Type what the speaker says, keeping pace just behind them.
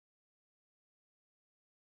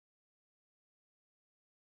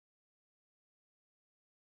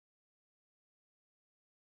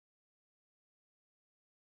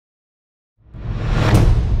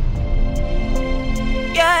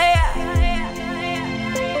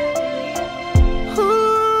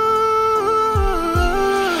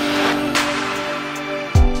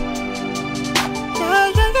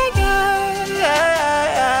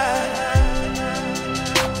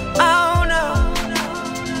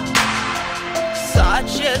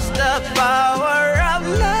Such is the power of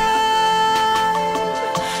love.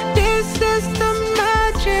 This is the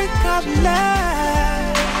magic of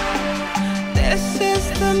love. This is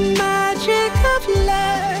the magic of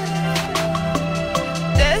love.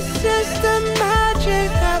 This is the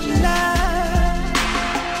magic of love.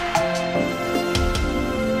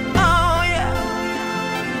 Oh yeah.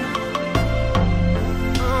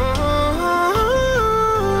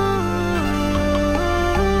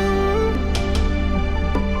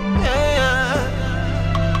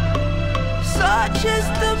 Such is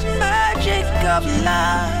the magic of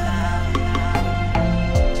love.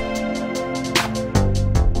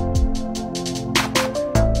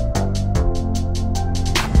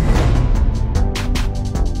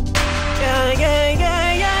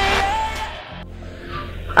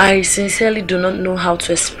 I sincerely do not know how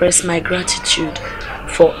to express my gratitude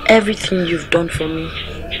for everything you've done for me.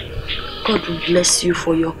 God will bless you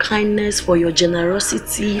for your kindness, for your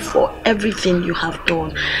generosity, for everything you have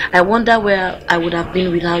done. I wonder where I would have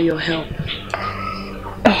been without your help.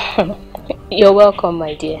 You're welcome,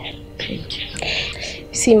 my dear. Thank you.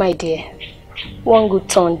 See, my dear, one good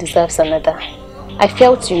turn deserves another. I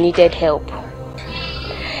felt you needed help.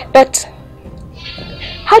 But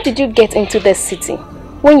how did you get into this city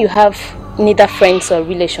when you have neither friends or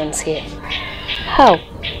relations here? How?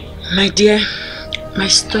 My dear, my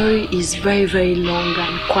story is very, very long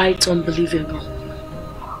and quite unbelievable.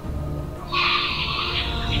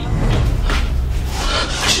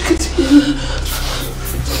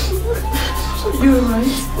 You're right.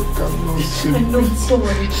 I know, don't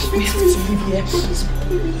worry. We have to leave here.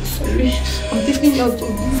 Sorry. I'm taking you out of this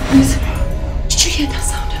place. Did you hear that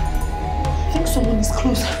sound? I think someone is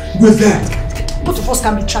close. Where's that? Both of us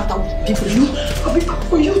can be trapped. I will be for you. I'll be back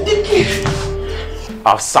for you. Take care.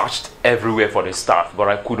 I've searched everywhere for the staff, but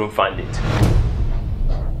I couldn't find it.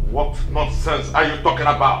 What nonsense are you talking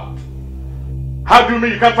about? How do you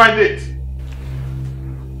mean you can't find it?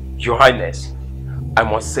 Your Highness, I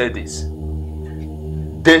must say this.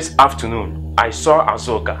 This afternoon, I saw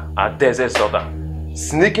Azoka, a desert soldier,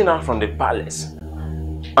 sneaking out from the palace.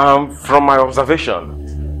 From my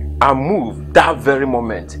observation, her move that very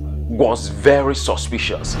moment was very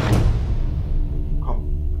suspicious.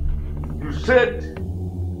 You said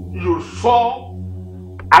you saw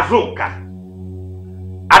Azoka,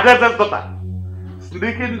 a desert daughter,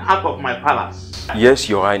 sneaking out of my palace. Yes,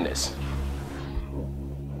 Your Highness.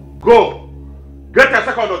 Go! Get a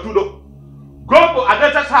second or two though. Go to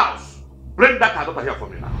Adete's house. Bring that daughter here for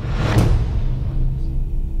me now.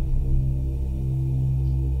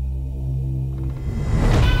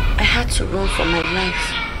 I had to run for my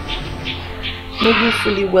life. Knowing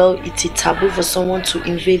fully well it's a taboo for someone to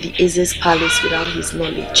invade the Eze's palace without his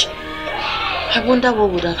knowledge. I wonder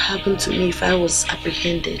what would have happened to me if I was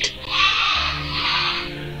apprehended.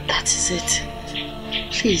 That is it.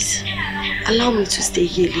 Please, allow me to stay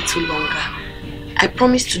here a little longer. I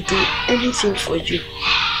promise to do anything for you.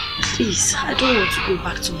 Please, I don't want to go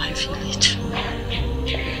back to my village.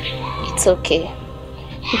 It's okay.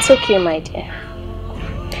 It's okay, my dear.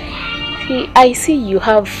 See, I see you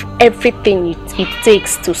have everything it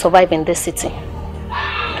takes to survive in this city.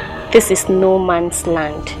 This is no man's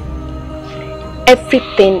land.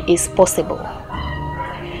 Everything is possible.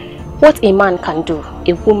 What a man can do,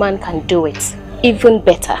 a woman can do it even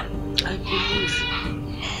better. I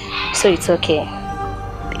believe. So it's okay.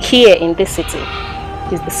 Here in this city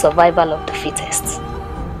is the survival of the fittest.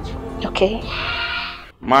 Okay?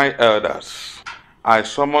 My elders, I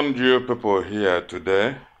summoned you people here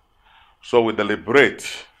today so we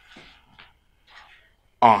deliberate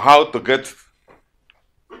on how to get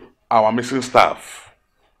our missing staff.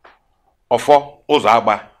 Ofo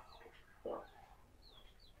Ozaba.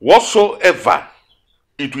 Whatsoever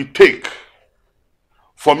it will take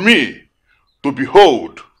for me to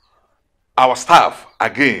behold our staff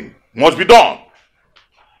again must be done.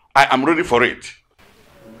 I am ready for it.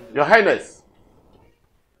 Your Highness,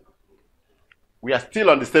 we are still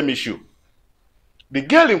on the same issue. The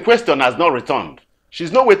girl in question has not returned.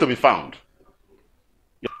 She's nowhere to be found.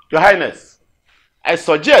 Your Highness, I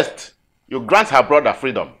suggest you grant her brother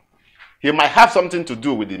freedom. He might have something to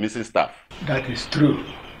do with the missing staff. That is true.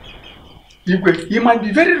 You might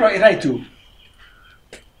be very right too.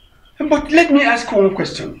 But let me ask you one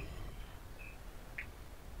question.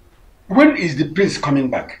 When is the prince coming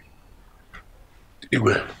back?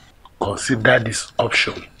 Igwe, consider this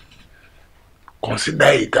option. Consider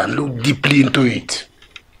it and look deeply into it.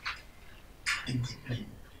 Deeply.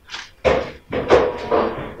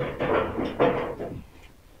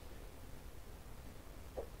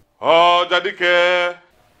 Oh, Jadike.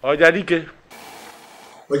 Oh, Jadike.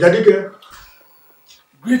 Oh, Jadike.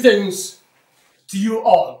 Greetings to you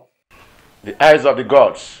all. The eyes of the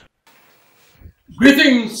gods.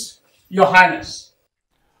 Greetings, Your Highness.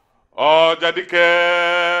 Oh,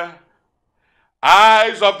 Jadike,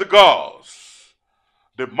 eyes of the gods,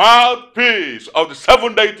 the mouthpiece of the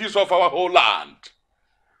 7 deities of our whole land.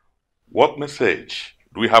 What message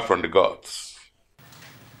do we have from the gods?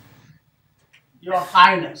 Your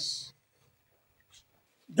Highness,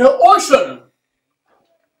 the ocean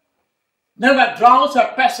never drowns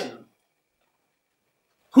a person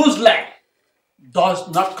whose leg does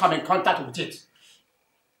not come in contact with it.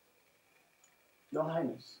 Your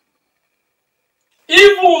Highness,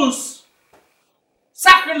 evils,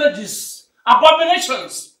 sacrileges,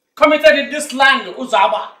 abominations committed in this land,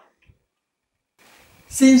 Uzaba,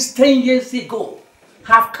 since 10 years ago,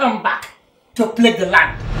 have come back to plague the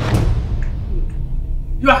land.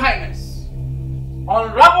 Your Highness,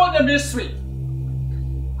 unravel the mystery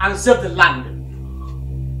and save the land.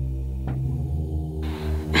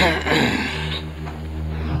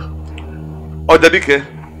 Odadike,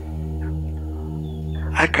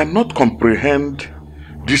 I cannot comprehend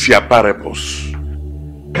this your parables.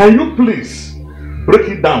 Can you please break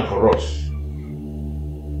it down for us?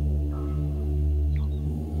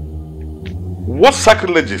 What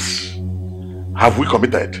sacrileges have we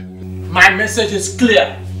committed? My message is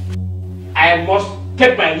clear. I must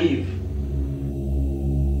take my leave.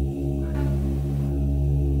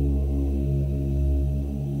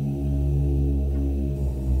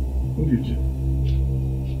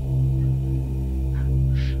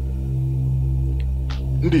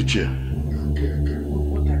 Ndiche,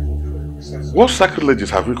 what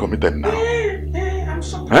sacrileges have we committed now? I'm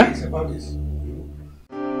surprised about this.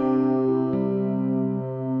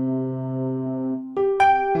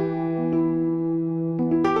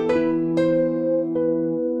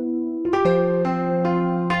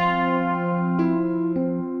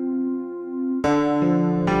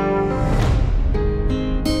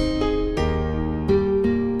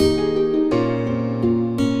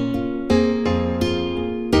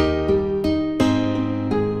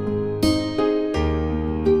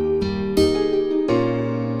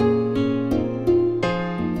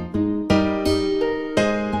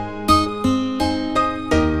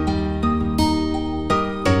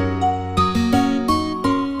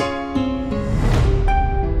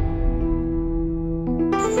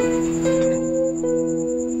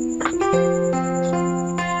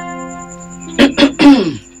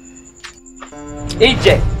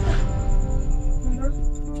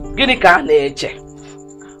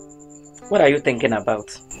 What are you thinking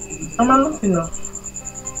about? I'm not know.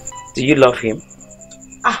 Do you love him?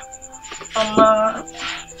 Mama.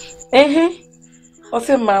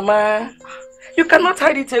 Also, Mama, you cannot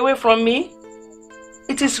hide it away from me.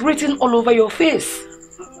 It is written all over your face.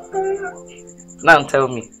 Now tell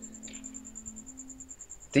me,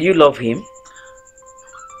 do you love him?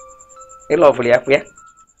 You love him?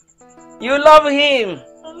 You love him?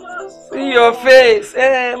 See your face.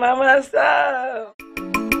 Hey, Mama, stop.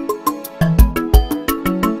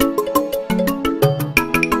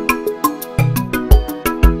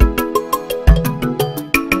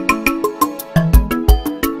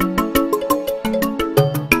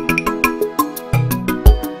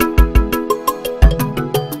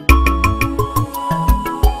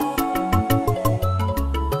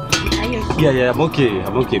 Yeah, I'm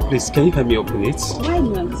okay. Please, can you help me open it? Why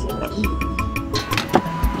not?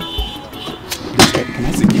 Can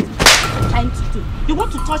I see you? You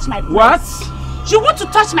want to touch my breast? What? You want to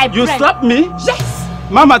touch my breast? You slapped me?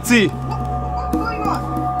 Yes! Mama T! What's going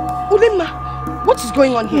on? Ulema, what is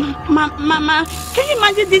going on here? Mama, can you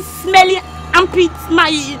imagine this smelly armpit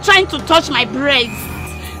trying to touch my breast?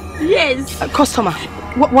 Yes. Customer,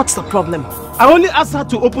 what's the problem? I only asked her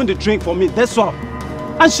to open the drink for me, that's all.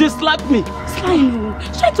 And she slapped me.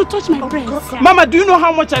 Trying to touch my breast. Mama, do you know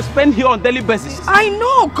how much I spend here on daily basis? I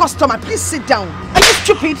know, customer. Please sit down. Are you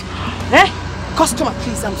stupid? Eh? Customer,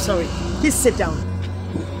 please, I'm sorry. Please sit down.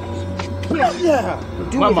 Yeah.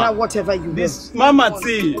 Do with her whatever you want. Mama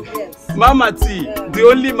T. Yes. Mama T. The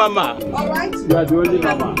only mama. Alright? You are the only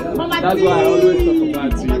mama. That's T. why I always talk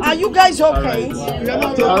about you. Are you guys okay?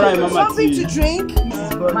 Alright, Mama Something T. to drink?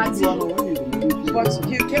 But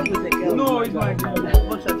you came with a girl. No, it's my girl.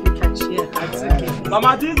 Both of you can share.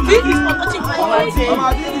 Mama T.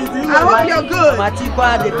 I hope you're good.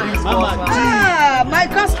 My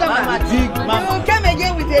customer. You came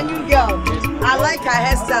again with a new girl. I like her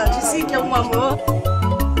hairstyle. You see, Kemwamo.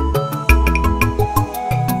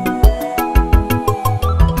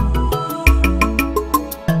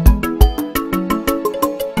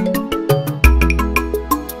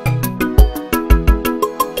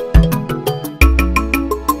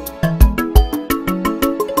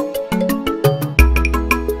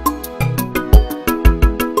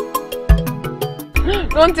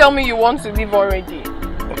 Don't tell me you want to leave already.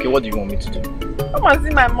 Okay, what do you want me to do? Come and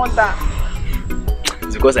see my mother.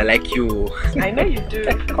 It's because I like you. I know you do.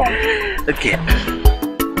 Come. Okay.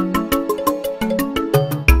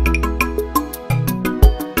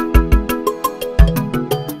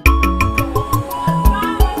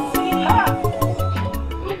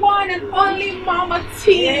 One and only Mama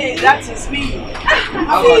T. Yeah, that is me.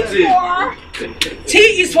 Mama T. T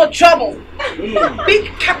is for trouble.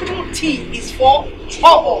 Big capital T is for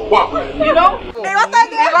trouble. Wow. You know?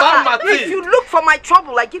 Mama T. If you look for my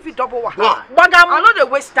trouble, I give you double one. Wow. But I'm not a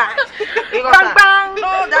waste time. Bang bang.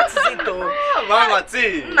 No, that's it though. Mama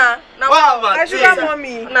T. Nah. I should have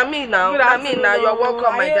mommy. Nah, me now. You're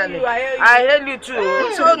welcome, my darling. I hail you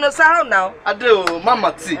too. So, no, sir, how now? Adeo,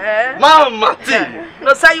 Mama T. Mama T.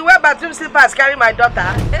 No, sir, you wear bathroom slippers, carry my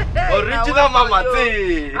daughter. Original Mama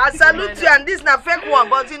T. I salute you, and this is not fake one,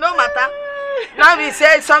 but it no matter. Now we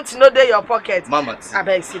say something no dey your pocket. Mama T. I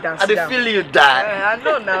beg, sit down. I dey feel you die. I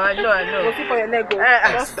know now, I know. Go sit for your leg.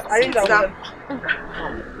 Sit down.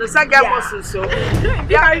 No, sir, get muscle so.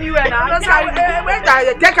 Carry you now. No, sir, wait,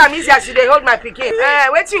 I take am easy as you dey hold my pikin.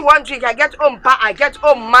 Wait you want drink? I get home pa, I get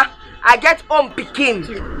home ma, I get home pikin.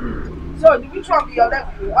 So, which one be your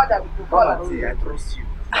left? The other we go call. Mama T, I trust you.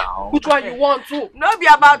 Now. Which one you want to? No be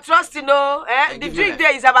about trusting, no. The drink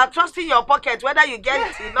there is about trusting your pocket, whether you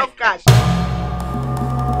get enough cash.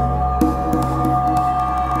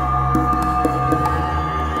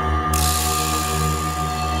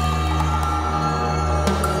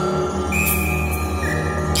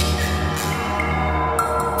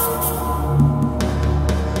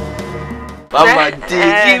 Mama T,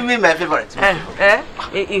 give me my favorite.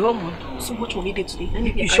 So much money day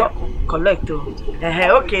today? You sure? Collect though.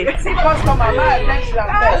 Okay. See customer, my attention.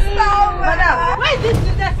 Madam, where is this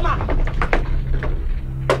businessman?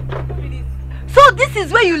 So this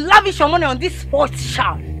is where you lavish your money on this sports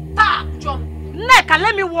shop. John. Neka,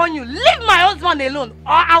 let me warn you, leave my husband alone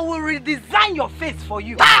or I will redesign your face for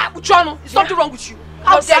you. John, is something wrong with you?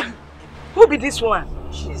 How dare you? Who be this one?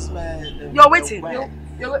 She's my... You're waiting.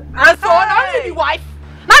 And so, now you be wife.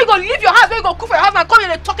 Now you gonna leave your house, you gonna cook for your husband, come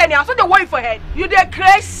here and talk anyhow. So they worry for her. You dey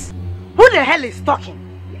craze? Who the hell is talking?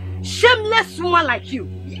 Shameless woman like you.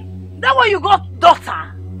 That way you got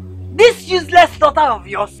daughter. This useless daughter of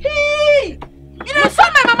yours. Hey! You didn't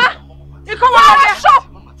son my mama. You come out of my shop.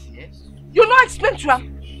 You no explain to her.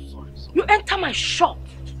 You enter my shop.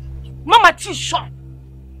 Mama T's shop.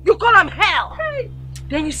 You call him hell. Hey.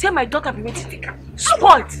 Then you say my daughter be waiting to take her.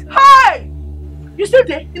 Spoiled. Hey! You still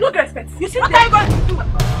there? You don't get respect. You still there? What are you going to do?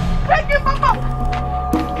 Take him, Mama!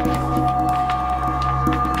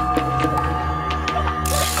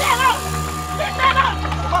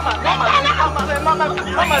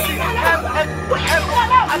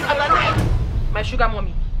 My sugar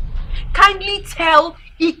mommy, kindly tell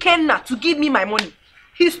Ikenna to give me my money.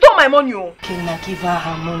 He stole my money. Ikenna, give her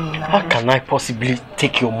her money now. How can I possibly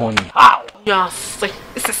take your money? How? Yes,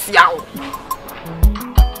 this is yow.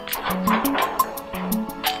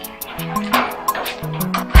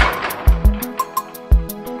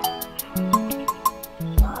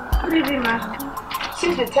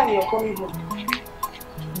 Since the time you're coming home.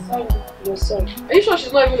 Sorry, you're sorry. Are you sure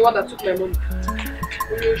she's not even the one that took my money?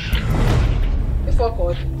 Before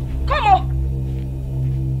God. Come on!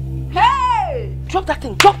 Hey! Drop that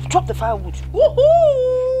thing. Drop the firewood.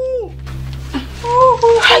 Woohoo!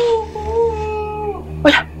 Hi. Oh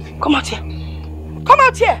yeah, come out here. Come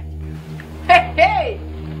out here. Hey, hey!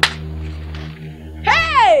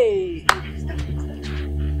 Hey!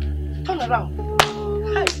 Turn around.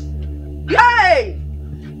 Hey!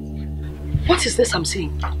 What is this I'm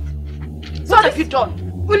saying? What have you done?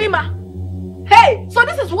 Ulima! Hey! So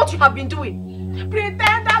this is what you have been doing?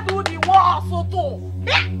 Pretender do the war so too.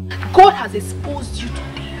 God has exposed you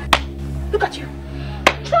today. Look at you.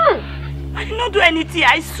 I did not do anything.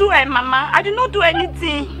 I swear, Mama. I did not do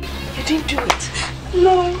anything. You didn't do it.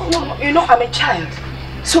 No. You know I'm a child.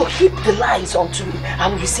 So heap the lies onto me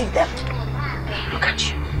and receive them. Look at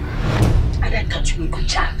you. And I thought you were a good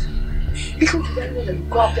child. You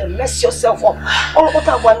go out there and mess yourself up.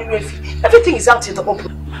 Everything is out in the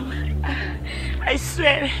open. I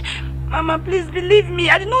swear. Mama, please believe me.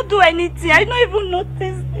 I did not do anything. I did not even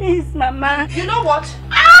notice this, Mama. You know what?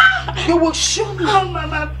 You will show me. Oh,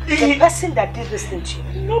 Mama, please. The person that did this thing to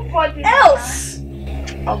you. Nobody else.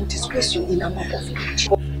 I will disgrace you in another village.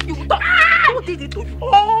 You will talk. Who did it to you?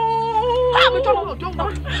 Oh!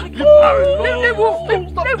 Don't.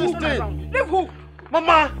 Leave who?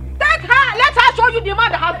 Mama! Take her! Let her show you the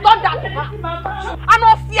man that has done that to her! I'm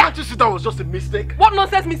not fear! Can't you see that was just a mistake? What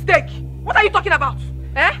nonsense mistake? What are you talking about?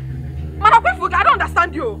 Eh? Man, I don't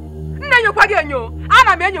understand you.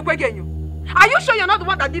 Are you sure you're not the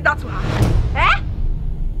one that did that to her? Eh?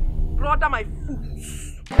 Brother, my foot.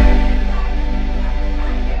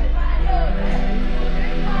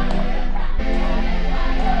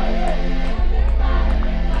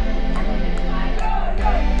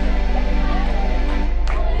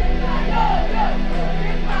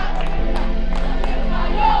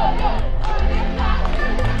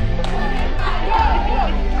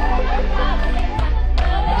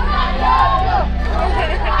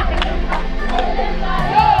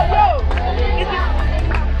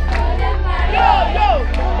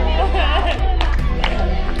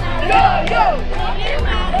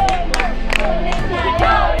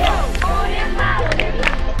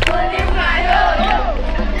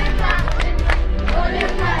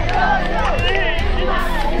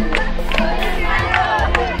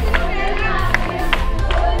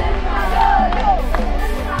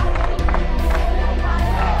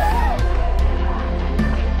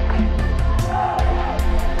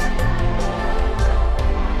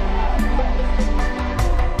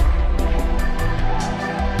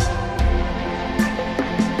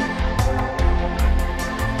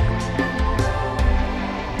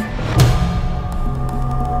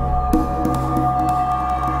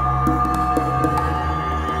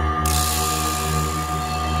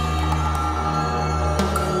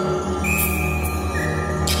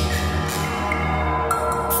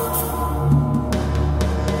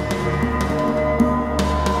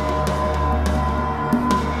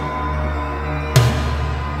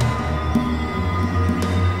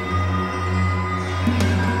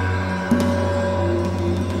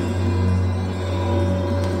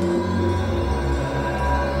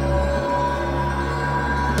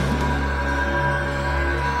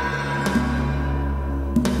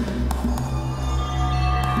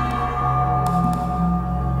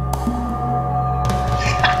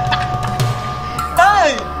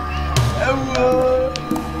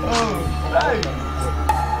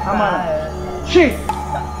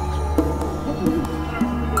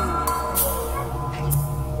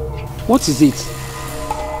 What is it?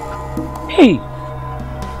 Hey,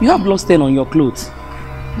 you have blood stain on your clothes.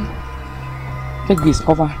 Take this,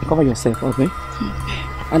 cover yourself, okay?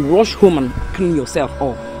 And rush home and clean yourself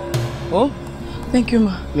up. Oh? Thank you,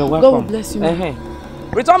 ma. You're welcome. God bless you, ma.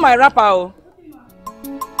 Return my wrapper, oh.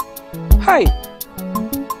 Hi.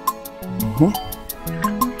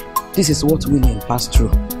 This is what women pass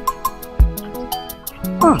through.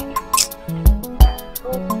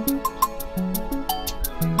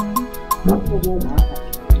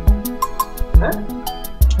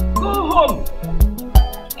 Go home.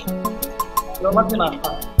 You're not in a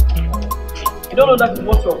car. You don't know that is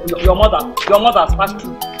what your mother has passed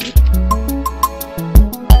through.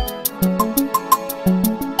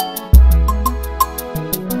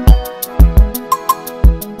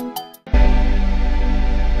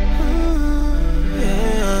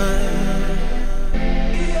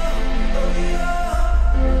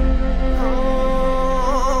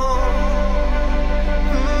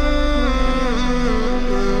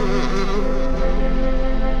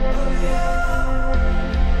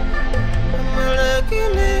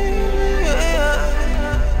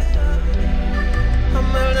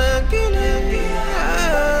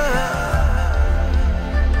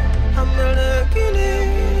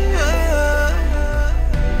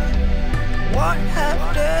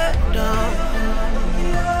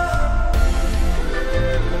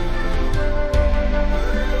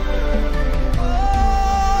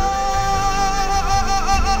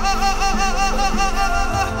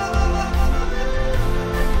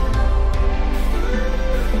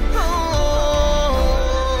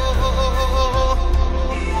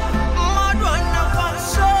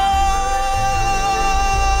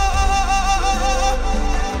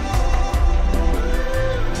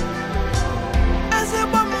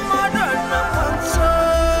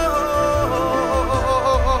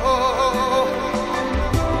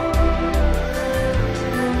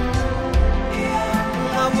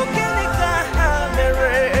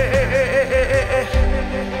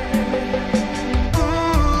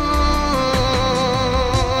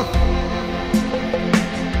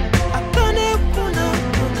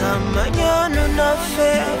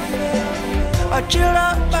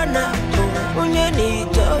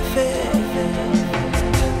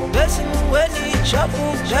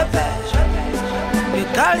 You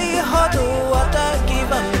carry hot water, give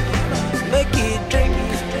him, make it drink,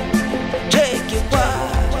 take it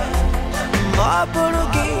wild,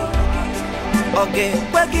 Maburugi, okay,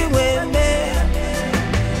 waggy way,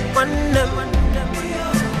 one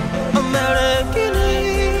American.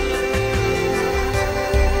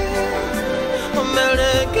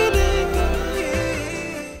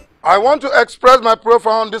 I want to express my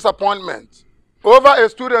profound disappointment over a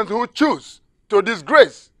student who choose to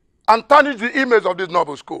disgrace and tarnish the image of this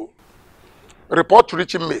noble school. Report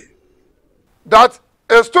reaching me that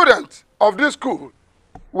a student of this school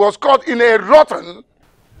was caught in a rotten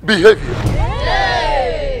behavior.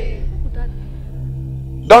 Yay!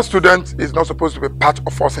 That student is not supposed to be part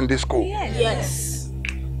of us in this school. Yes.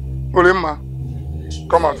 Ulimma,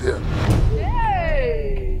 come out here. Yay!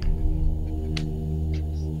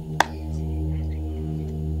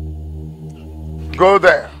 Go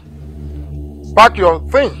there. Pack your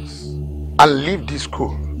things and leave this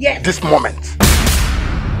school. Yes. This moment.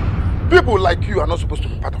 People like you are not supposed to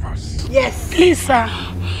be part of us. Yes. Please, sir.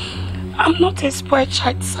 I'm not a spoiled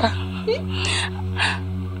child, sir.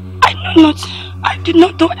 I did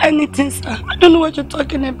not do anything, sir. I don't know what you're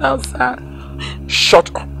talking about, sir.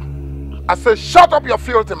 Shut up. I said shut up your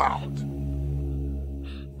filthy mouth.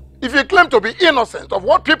 If you claim to be innocent of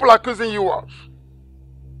what people are accusing you of,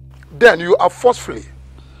 then you are forcefully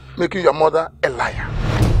making your mother a liar.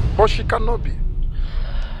 But she cannot be.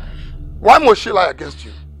 Why must she lie against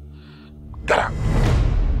you? Get out.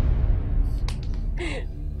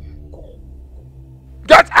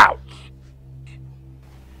 Get out.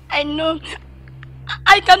 I know.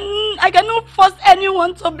 I cannot force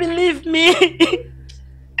anyone to believe me.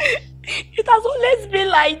 It has always been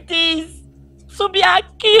like this. To be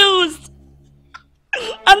accused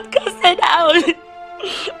and casted out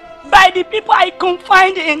by the people I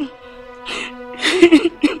confide in.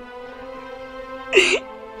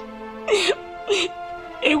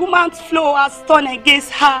 A woman's flow has turned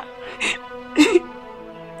against her.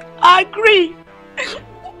 I agree.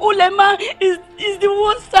 Ulema is the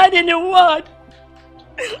worst side in the world.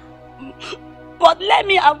 But let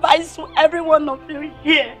me advise to every one of you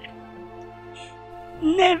here.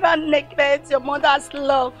 Never neglect your mother's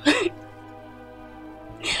love.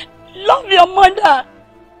 Love your mother.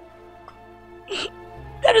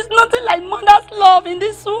 There is nothing like mother's love in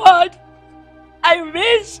this world. I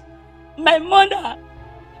wish my mother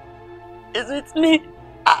is with me.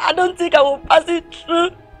 I don't think I will pass it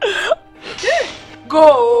through.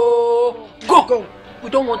 Go. Go. Go. We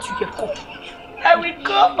don't want you here. Go. I will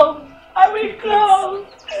go. I will go.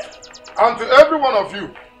 And to every one of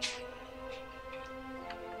you,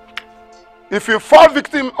 if you fall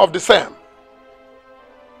victim of the same,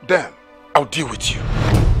 then I'll deal with you.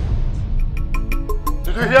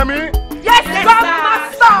 Did you hear me? Yes,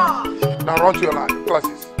 Master! Now run to your line,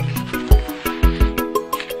 classes.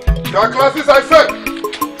 Your classes, I said.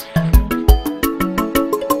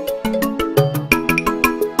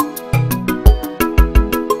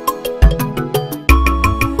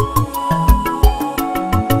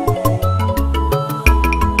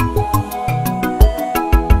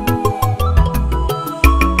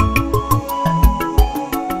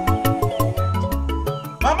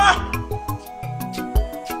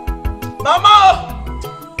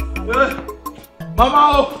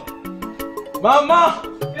 Mama!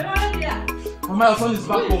 Get out here! Mama, your son is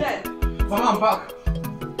back home. Mama, I'm back.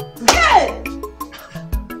 Hey!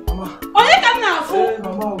 Mama. Oh, you come now, fool! Hey,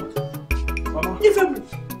 Mama. Mama. Give him.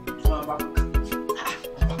 Mama,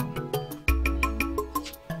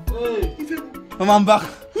 hey. Mama, I'm back.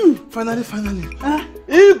 Finally.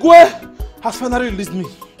 Igwe has finally released me.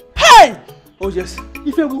 Hey! Oh, yes.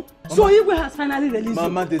 Ifebu. So Igwe has finally released you.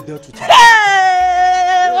 Mama, they dealt with her. Hey!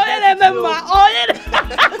 Oh, you remember? Oh, you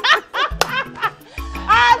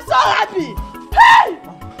I'm so happy! Hey!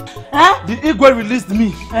 Huh? The Igwe released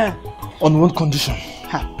me on one condition.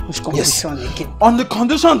 Which condition again? On the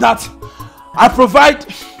condition that I provide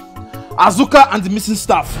Azuka and the missing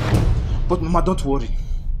staff. But Mama, don't worry.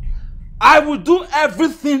 I will do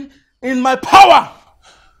everything in my power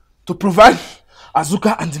to provide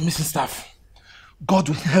Azuka and the missing staff. God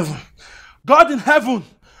in heaven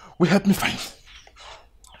will help me find.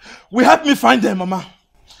 Will help me find them, Mama.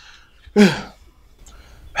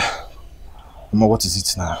 Mama, what is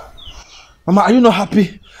it now? Mama, are you not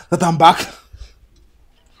happy that I'm back?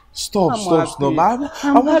 Stop.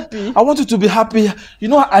 I'm happy. I want you to be happy. You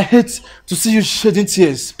know, I hate to see you shedding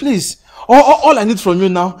tears. Please. All I need from you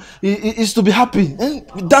now is to be happy.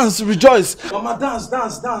 Dance, rejoice. Mama, dance.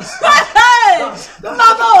 Hey!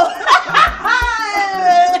 Mama!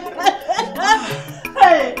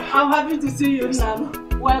 Hey, I'm happy to see you now.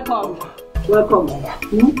 Welcome.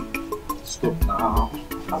 Stop now.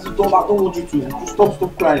 As you don't, I don't want you to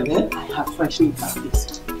stop crying, eh? I have fresh meat at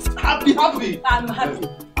this. Happy. I'm happy.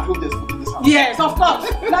 I hope there's food in this house. Yes, of course.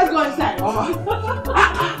 Let's go inside.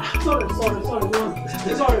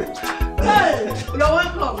 Sorry. Hey, you're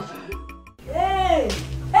welcome. Hey,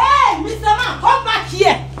 Mr. Man, come back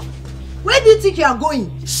here. Where do you think you are going?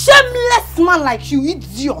 Shameless man like you,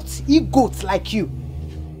 idiot, egot like you.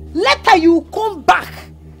 Later you come back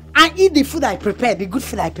and eat the food I prepared, the good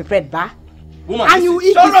food I prepared, ba? Woman, and you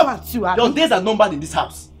eat this one too, Your days are numbered in this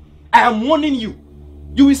house. I am warning you.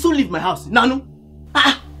 You will soon leave my house. Nanu.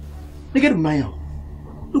 Look at my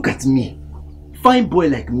Look at me. Fine boy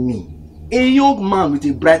like me. A young man with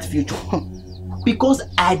a bright future. Because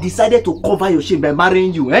I decided to cover your shame by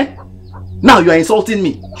marrying you, eh? Now you are insulting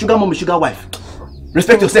me. Sugar mommy, sugar wife.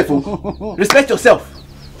 Respect yourself, oh. Respect yourself.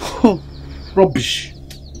 Rubbish.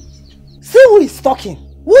 See who is talking?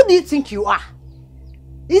 Who do you think you are?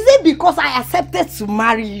 Is it because I accepted to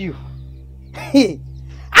marry you?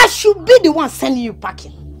 I should be the one sending you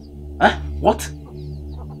packing. Huh? What?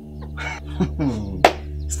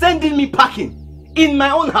 Sending me packing? In my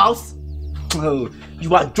own house? Oh,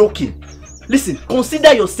 you are joking. Listen,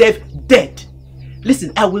 consider yourself dead.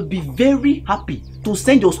 Listen, I will be very happy to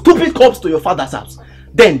send your stupid corpse to your father's house.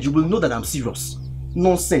 Then you will know that I'm serious.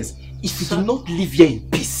 Nonsense. If you do not live here in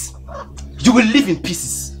peace, you will live in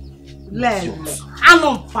pieces. Your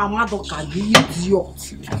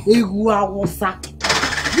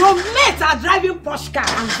mates are driving Porsche car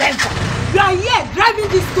and Benz. You are here driving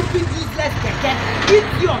this stupid useless keke.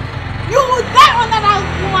 Idiot. You will die under that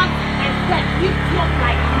woman's respect. Idiot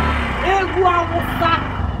like you.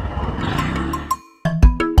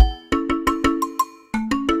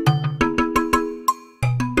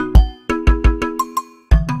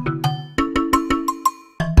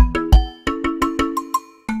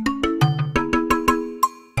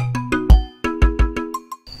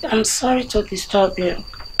 I'm sorry to disturb you.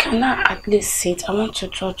 Can I at least sit? I want to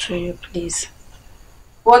talk to you, please.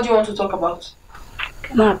 What do you want to talk about?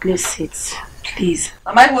 Can I at least sit, please?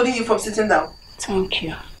 Am I holding you from sitting down? Thank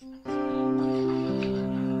you.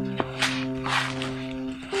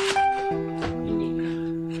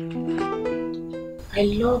 I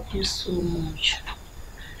love you so much.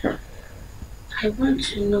 I want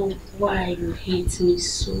to know why you hate me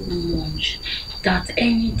so much. That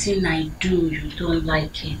anything I do, you don't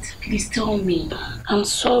like it. Please tell me. I'm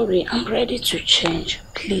sorry. I'm ready to change.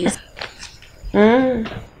 Please.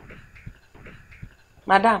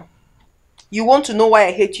 Madam, you want to know why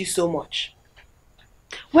I hate you so much?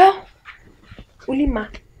 Well, Ulima,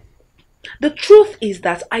 the truth is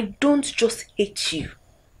that I don't just hate you.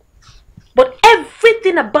 But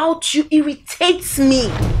everything about you irritates me.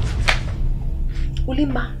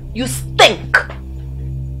 Ulima, you stink.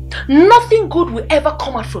 Nothing good will ever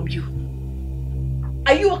come out from you.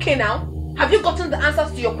 Are you okay now? Have you gotten the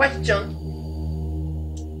answers to your question?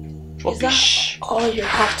 Is that all you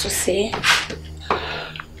have to say?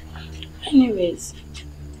 Anyways,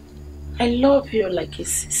 I love you like a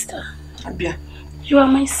sister. Abia. You are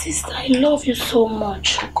my sister. I love you so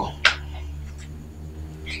much.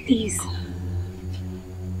 Please.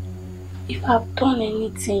 If I've done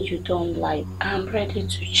anything you don't like, I'm ready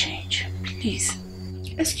to change. Please.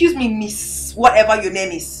 Excuse me, miss, whatever your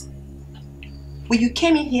name is. When you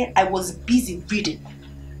came in here, I was busy reading.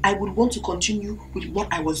 I would want to continue with what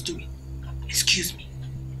I was doing. Excuse me.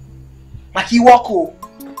 Makiwako.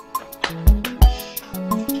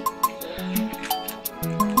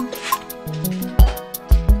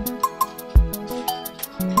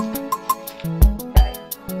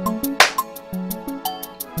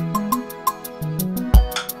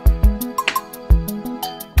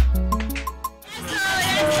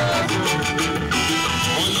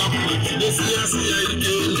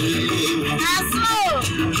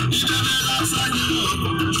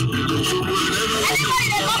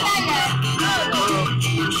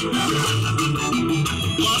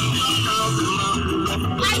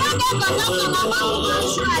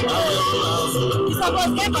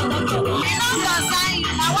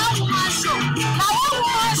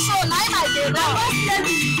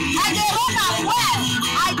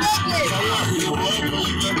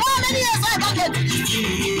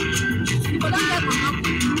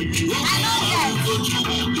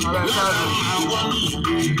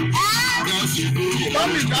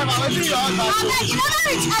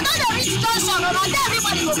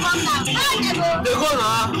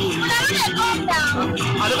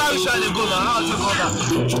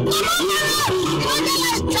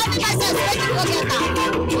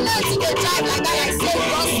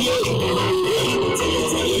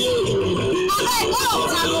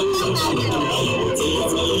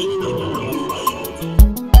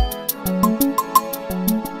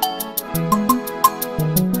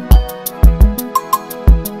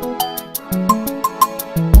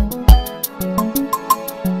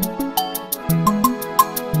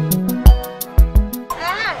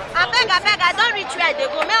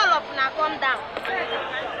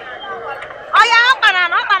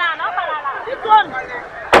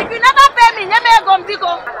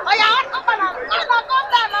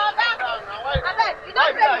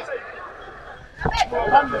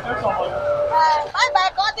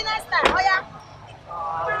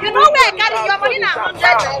 beg, carry your money now. 100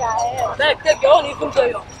 naira. Beg, take your own, even to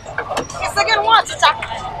you. It's again what, teacher?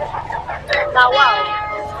 Now,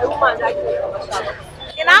 wow. A woman like you.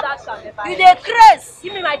 You dey craze.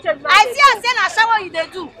 Give me my change. I see and say na shower you dey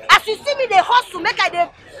do. As you see me dey hustle, make I dey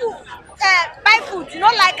buy food. You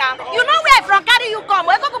don't like am. You know where from carry you come.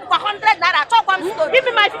 We go for 100 naira. Chop one stone. Give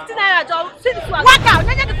me my 50 naira, Joe. See this one. Walk out.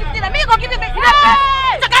 Don't get the 50 naira. Me go give you 50 naira.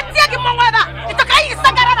 It's okay. Take him over. It's okay. You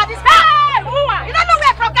stuck around this. Hey, you don't know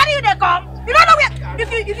where from carry you dey come. You don't know where. If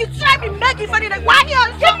you try me make it for you, why you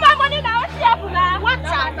give my money now? What's happening now? What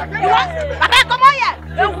time? You want? Papa, come on here.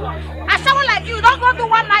 I someone like you don't go to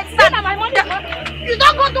one night stand. You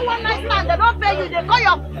don't go to one night stand. They don't pay you. They call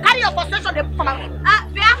your carry your frustration. They come out.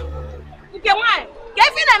 Via. Okay, why?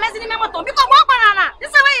 Give me the message in my motor. Because one banana. This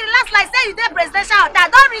is where you last like say you did presidential hotel.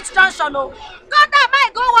 Don't reach junction. No. Go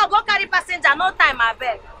down. Go carry passenger. No time. I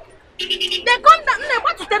beg. They come down. They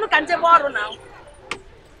want to tell you can take borrow now.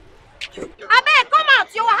 Abeg, come out,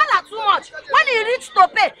 your wahala too much. When you reach to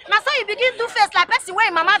pay, now so you begin do face like person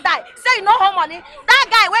where mama die. Say you no home money. That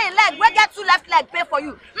guy where leg, where get two left leg pay for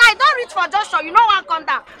you. Now you don't reach for junction, you know one come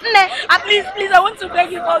down. Please, I want to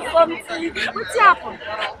beg you for something. What's happened?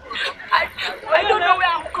 I don't know where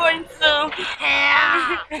I'm going to.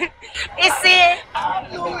 You see? I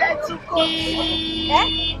have nowhere to go to.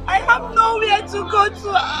 I have nowhere to go to.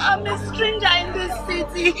 I'm a stranger in this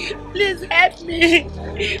city. Please help me.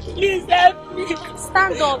 Please help me.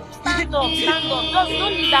 Stand up. Just don't need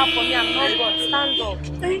that for me. I'm not God. Stand up.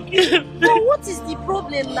 Thank you. But what is the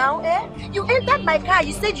problem now, You entered my car.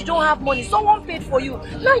 You said you don't have money. Someone paid for you.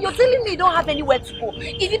 Now you're telling me you don't have anywhere to go.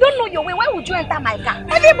 If you don't know your way, why would you enter my car?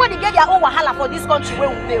 Everybody get their own wahala for this country where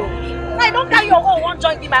we pay. Now you don't carry your own one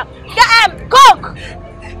joint in my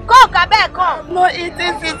Coke, I beg, come. I'm not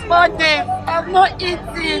eating since 4 days. I'm not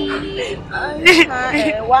eating.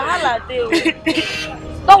 Wahala dey.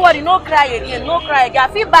 Don't worry, no cry again. I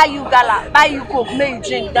feel buy you gala, buy you Coke, make you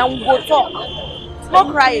drink, then we go talk.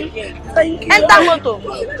 No cry again. Thank you. Enter motor.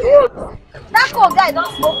 That Coke guy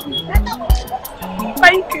don't smoke me. Enter motor.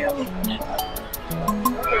 Thank you.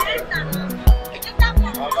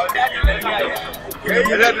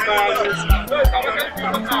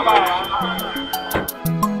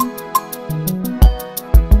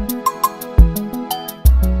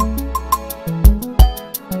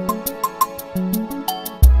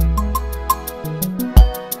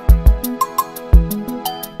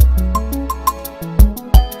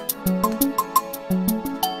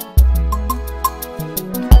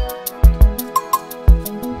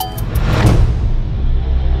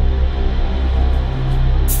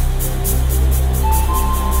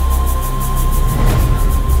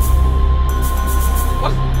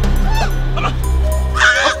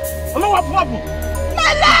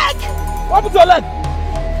 My leg! What happened to your leg? I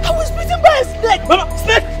was bitten by a snake! Mama,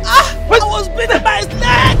 snake! I was bitten by a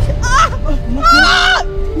snake!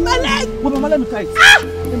 My leg! Well, Mama, let me tie it. Let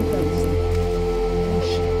me tie it.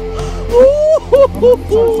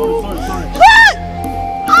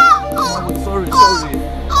 Sorry.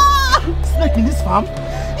 Snake in this farm?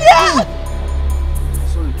 Yeah!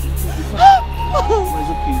 Sorry.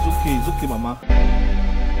 It's okay, Mama.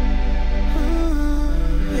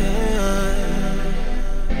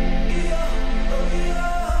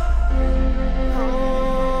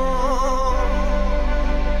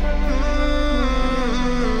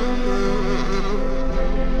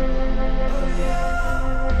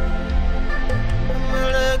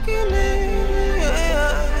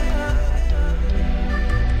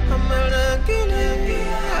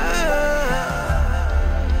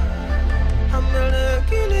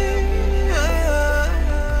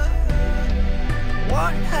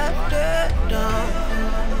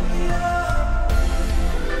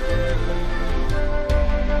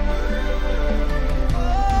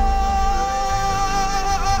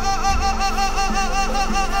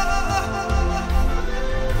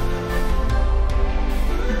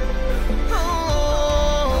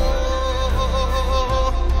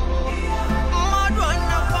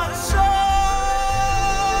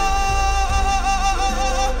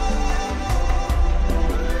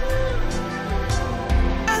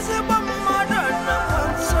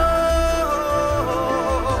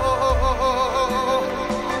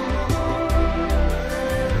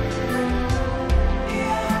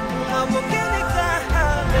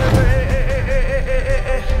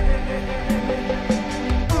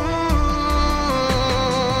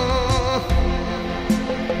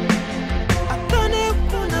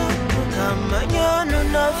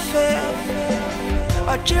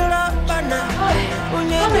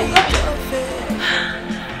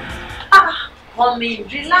 Mommy,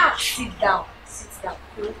 relax. Sit down.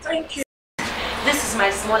 Thank you. This is my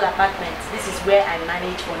small apartment. This is where I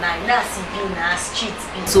manage for now.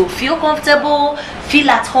 So feel comfortable, feel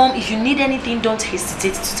at home. If you need anything, don't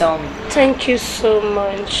hesitate to tell me. Thank you so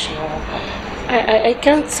much. I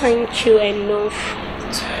can't thank you enough.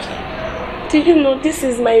 Do you know this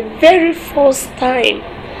is my very first time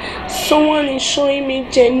someone is showing me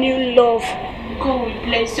genuine love? God will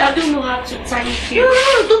bless you. I don't know how to thank you.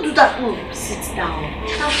 No, don't do that. No, sit down.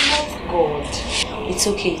 I'm not God. It's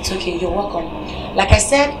okay, you're welcome. Like I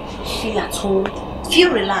said, feel at home,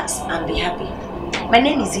 feel relaxed and be happy. My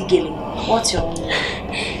name is Igeli. What's your name?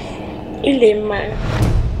 Ilema.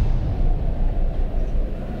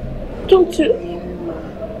 Don't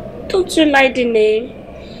you like the name?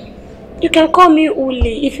 You can call me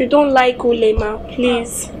Uli if you don't like Ulema,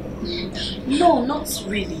 please. No, not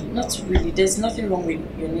really. There's nothing wrong with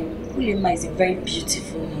your name. Ulema is a very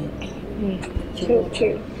beautiful name.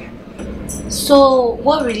 Okay. So,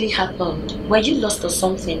 what really happened? Were you lost or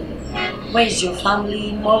something? Where is your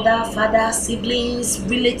family, mother, father, siblings,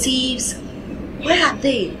 relatives? Where are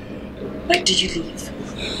they? Where did you live?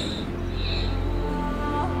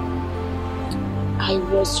 I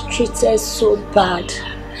was treated so bad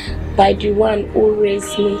by the one who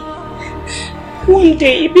raised me. One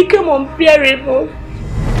day it became unbearable.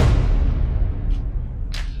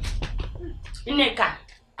 Nneka,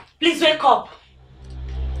 please wake up.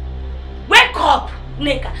 Wake up,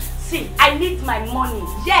 Nneka. See, I need my money.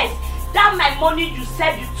 Yes, that my money you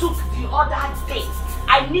said you took the other day.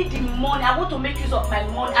 I need the money. I want to make use of my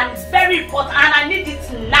money and it's very important and I need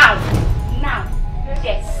it now. Now.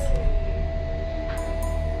 Yes.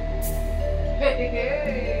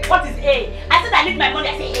 What is A? I said I need my money.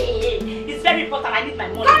 I said hey. It's very important. I need my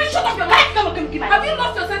money. Can you shut up your mouth? Come on, give my money. Have you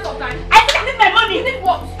lost your sense of time? I said I need my money. You need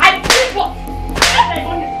what? I need what? I need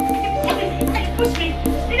my money. Can you push me?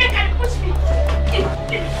 Can you push me?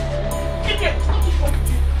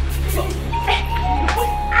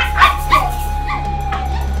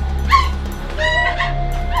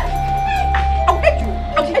 I'll hit you.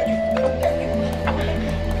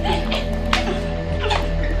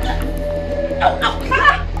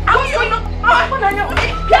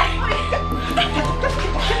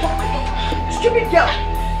 Stupid girl!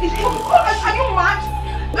 Are you mad?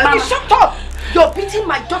 Mama, shut up! You're beating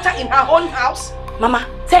my daughter in her own house? Mama,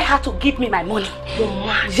 tell her to give me my money. You're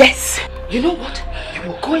mad? Yes. You know what? You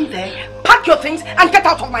will go in there, pack your things, and get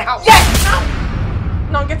out of my house. Yes!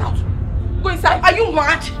 Now get out. Go inside. Are you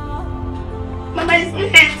mad? Mama, it's me.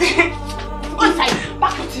 Go inside.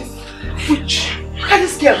 Pack your things. Witch. Look at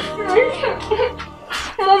this girl.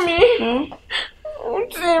 Mommy.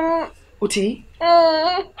 Uti?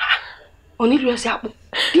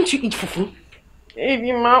 Didn't you eat fufu?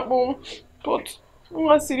 But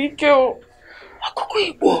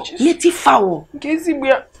native fowl.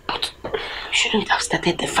 But you shouldn't have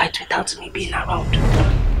started the fight without me being around.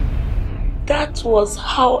 That was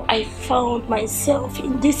how I found myself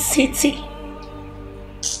in this city.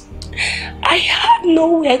 I had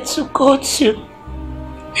nowhere to go to.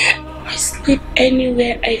 I sleep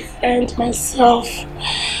anywhere I find myself.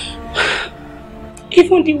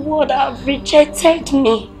 Even the world have rejected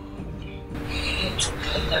me.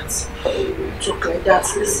 Talk like that.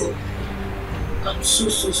 Listen, I'm so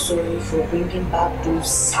sorry for bringing back those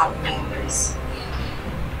sad memories.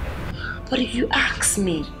 But if you ask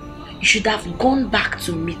me, you should have gone back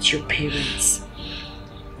to meet your parents.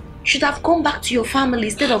 You should have gone back to your family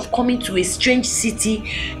instead of coming to a strange city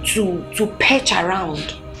to perch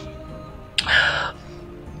around.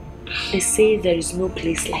 They say there is no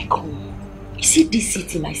place like home. You see, this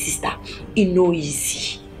city, my sister, it's no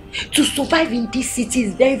easy. To survive in this city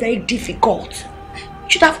is very, very difficult. You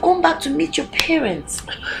should have gone back to meet your parents.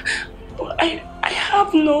 But I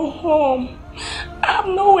have no home. I have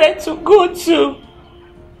nowhere to go to.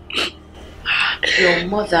 Your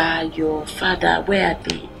mother, your father, where are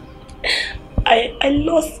they? I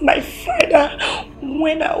lost my father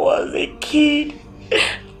when I was a kid.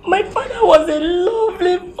 My father was a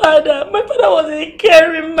lovely father. My father was a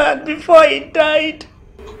caring man before he died.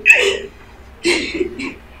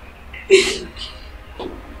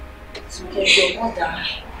 So your mother,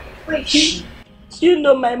 where is she? You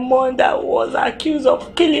know my mother was accused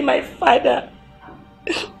of killing my father.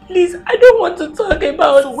 Please, I don't want to talk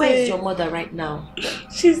about it. So where is your mother right now?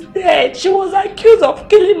 She's dead. She was accused of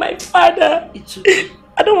killing my father. It's okay.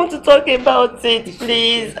 I don't want to talk about it,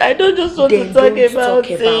 please. I don't just want to talk about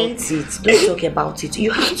it. Don't talk about it.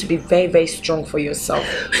 You have to be very, very strong for yourself.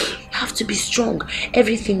 You have to be strong.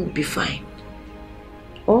 Everything will be fine.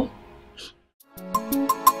 Oh?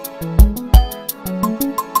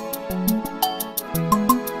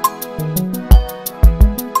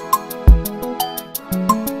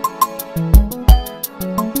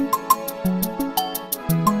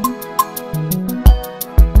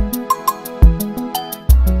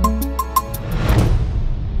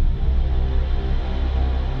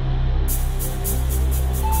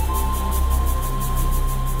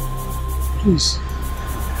 Please.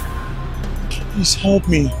 Please help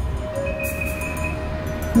me.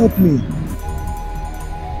 Help me.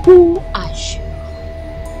 Who are you?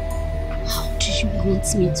 How do you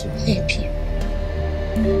want me to help you?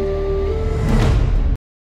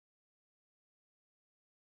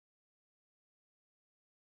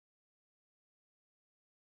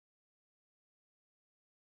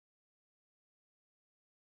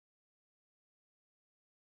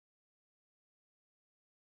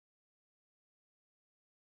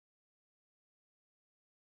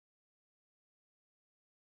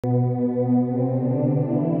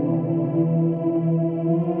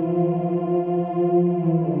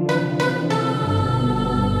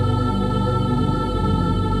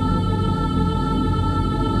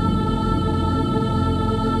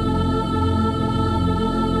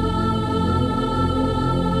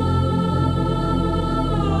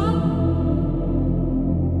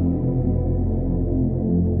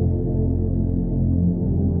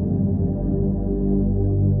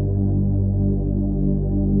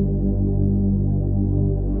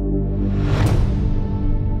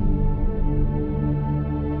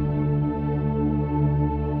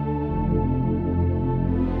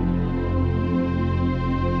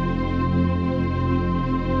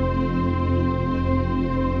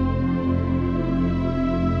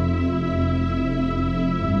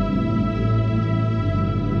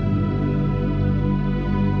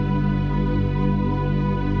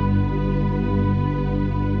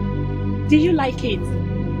 Do you like it?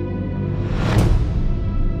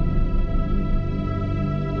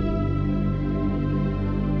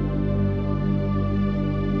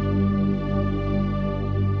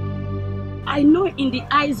 I know in the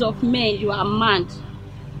eyes of men you are mad,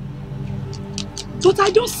 but I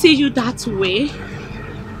don't see you that way.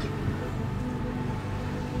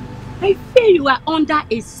 I feel you are under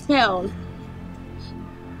a spell.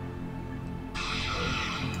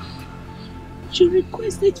 You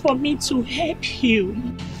requested for me to help you.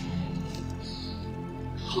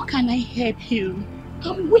 How can I help you?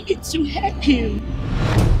 I'm willing to help you.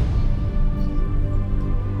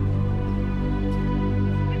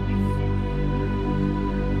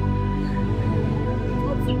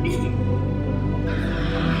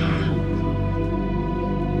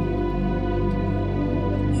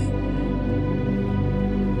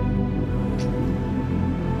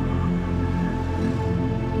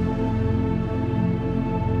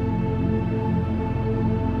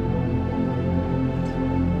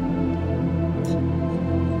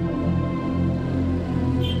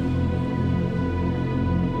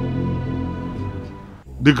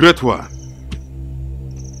 The Great One,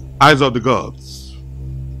 eyes of the gods,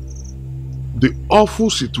 the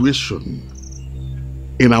awful situation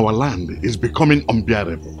in our land is becoming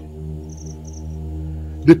unbearable.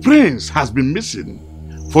 The prince has been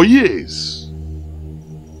missing for years.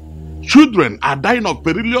 Children are dying of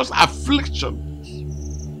perilous afflictions.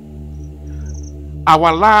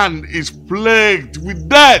 Our land is plagued with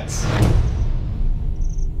death.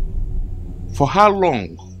 For how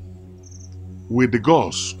long will the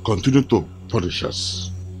gods continue to punish us?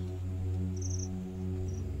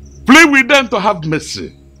 Plead with them to have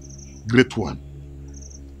mercy, Great One.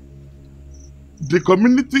 The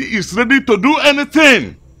community is ready to do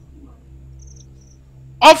anything.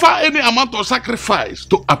 Offer any amount of sacrifice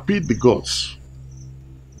to appease the gods.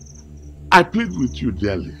 I plead with you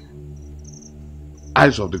dearly,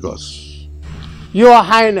 eyes of the gods. Your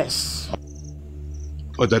Highness,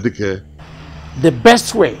 Ojadike, the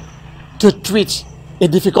best way to treat a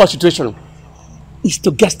difficult situation is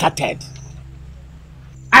to get started.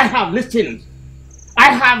 I have listened.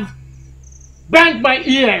 I have bent my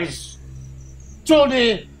ears to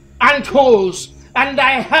the ant holes, and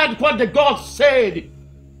I heard what the gods said.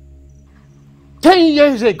 10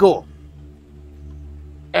 years ago,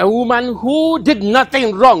 a woman who did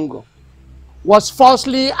nothing wrong was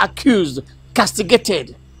falsely accused,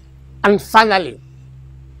 castigated, and finally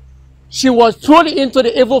she was thrown into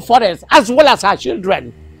the evil forest as well as her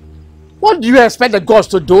children. What do you expect the gods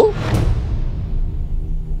to do?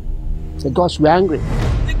 The gods were angry.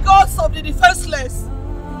 The gods of the defenseless,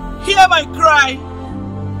 hear my cry.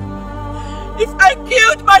 If I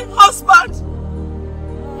killed my husband,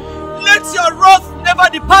 let your wrath never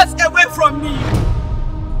depart away from me.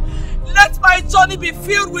 Let my journey be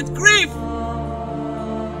filled with grief.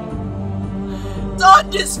 Turn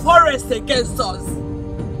this forest against us.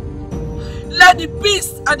 Let the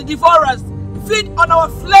beasts and the devourers feed on our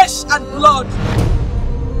flesh and blood.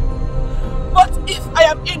 But if I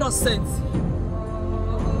am innocent,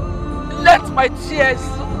 let my tears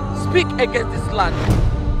speak against this land.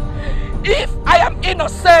 If I am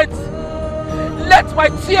innocent, let my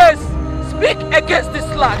tears speak against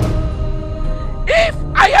this land. If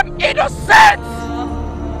I am innocent,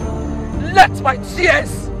 let my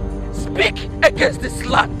tears speak against this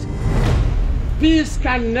land. Peace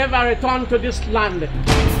can never return to this land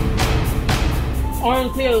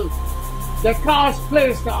until the curse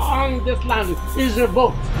placed on this land is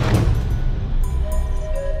revoked.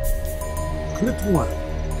 Great one.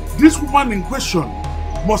 This woman in question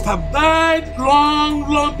must have died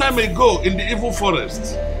long time ago in the evil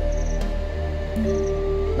forest.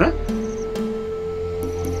 Huh?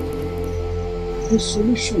 The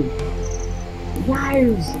solution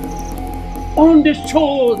lies on the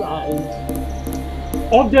shoulders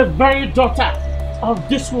of the very daughter of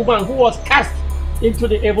this woman who was cast into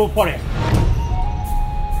the evil forest.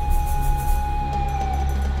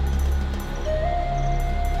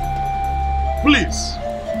 Please,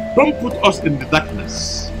 don't put us in the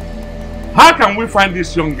darkness. How can we find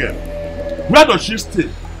this young girl? Where does she stay?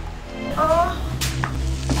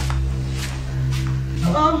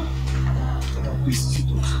 Please, sit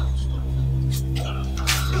down.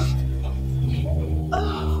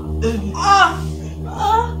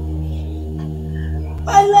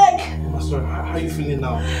 My leg. I'm sorry, how are you feeling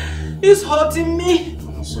now? It's hurting me.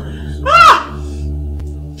 I'm sorry.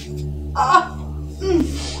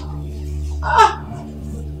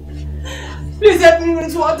 Please help me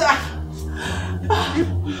with water.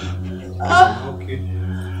 Okay.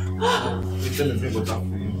 Let me bring water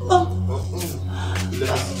for you.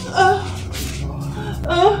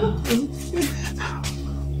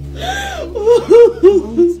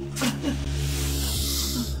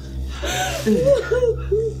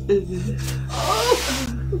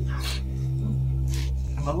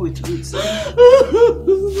 Wait.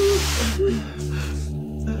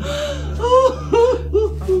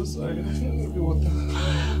 I'm sorry. Water.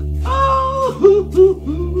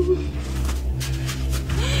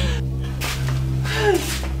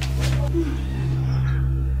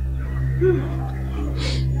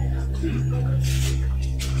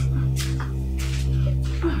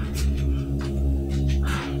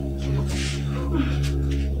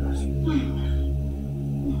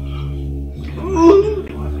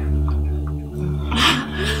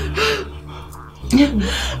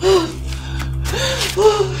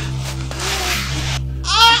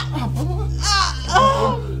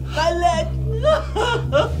 My leg.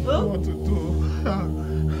 What to do?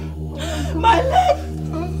 My leg.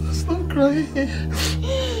 Stop crying.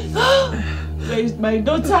 Where is my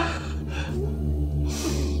daughter?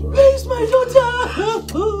 Where is my daughter?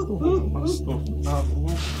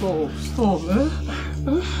 Stop.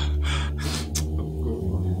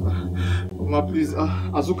 Mama, please,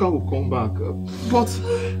 Azuka will come back. But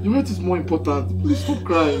your health is more important. Please stop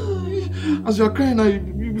crying. As you are crying now,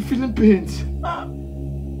 you'll be feeling pain. Sorry.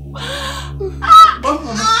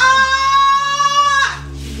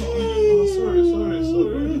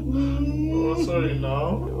 Oh, sorry now.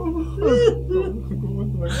 What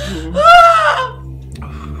do I do?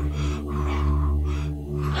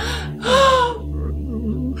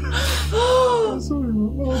 Sorry,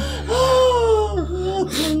 Mama.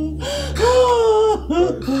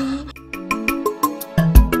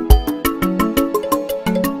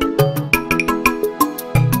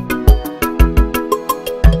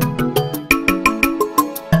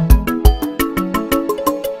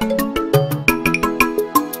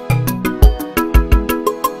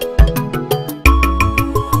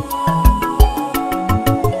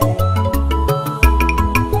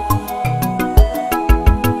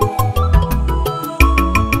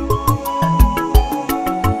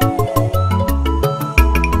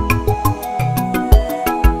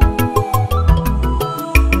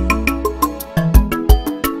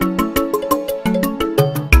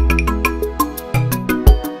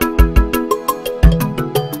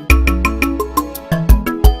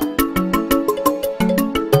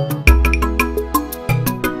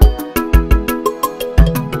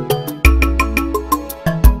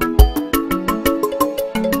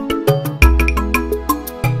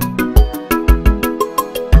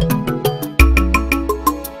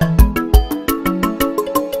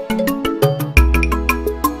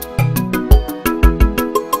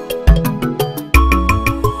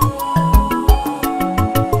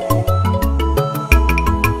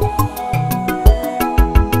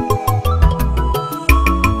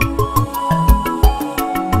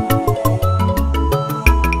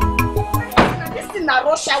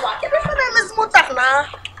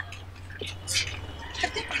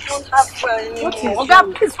 Oga,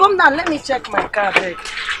 please come down. Let me check my car.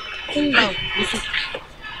 Come down.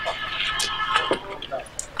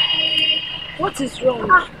 What is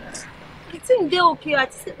wrong? The thing they okay. I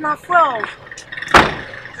said na from.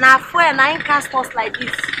 Now, friend, I ain't cast us like this.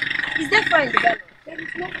 Is there friend developed? There is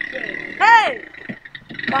no friend. Hey!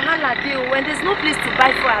 Wahala deal. When there's no place to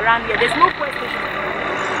buy food around here, there's no point station.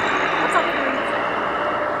 What are we doing?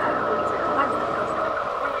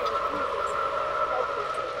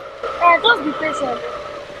 Just be patient.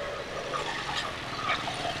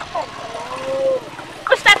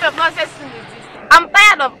 Which type of nonsense is this? I'm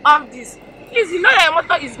tired of all this. Please, you know your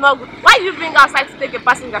motor is not good. Why do you bring outside to take a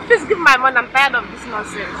passenger? Please give my money. I'm tired of this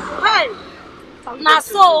nonsense. Hey! Now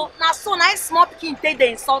small pikin take the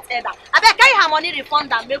insult header. I beg, carry her money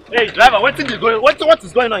refund and make. Hey driver, what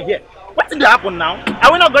is going on here? What did happen now?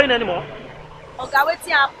 Are we not going anymore? Okay, what's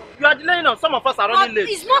happening? You are delaying us. Some of us are running late.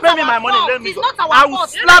 It's not Pay me my our money. fault. Let me It's go. not our I will fault.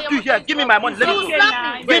 slap you here. Give me my money. Let me go.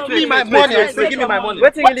 Give me my money. I say, give me my money.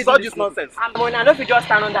 What is all this nonsense? I know if you just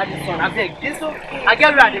stand under this sun. I beg. I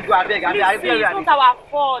get where they go. I beg. It's not our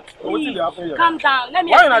fault. Please, calm down. Let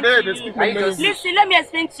me explain to you. Listen, let me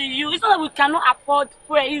explain to you. It's not that we cannot afford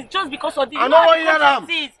fuel. It's just because of this. I don't want to hear them.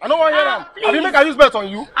 I don't want to hear them. I didn't make a use bet on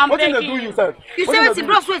you. What did they do you, sir? You say what's the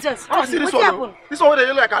bros waiters? I see this one. This one where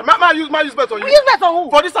they like that. My use bet on you. Use bet on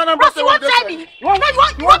who? For this time, bros, you won't try me. You want that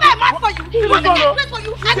match for you? You want that match for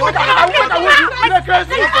you? I want that you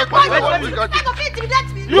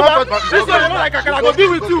this one, you know, like I can go be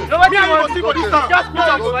with you. No, what do you want for this time? Just put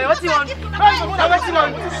up. What do you want? What do you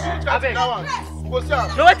want?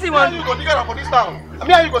 No, what do you want? You go together for this town. I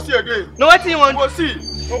mean, how you go see again? No, what do you want? Go see.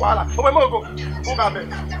 No wahala. Oh, my go. Go back.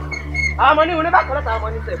 Our money, we never collect our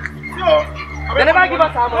money, sir. They never give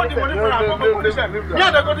us our money, sir.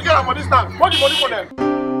 Yeah, they go together for this town. What the money for them?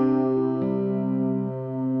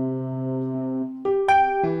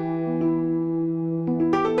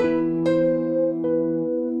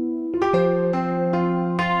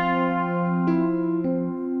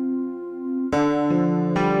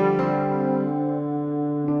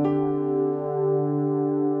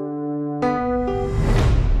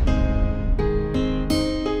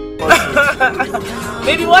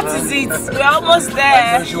 Baby, what is it? We're almost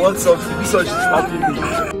there. She wants something. This one she's happy me.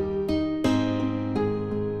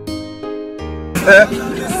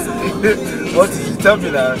 What is it? Tell me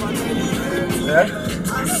now.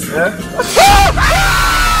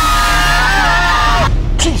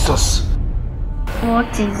 Jesus!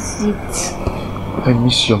 What is it? I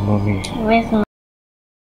miss your mommy. Where's my...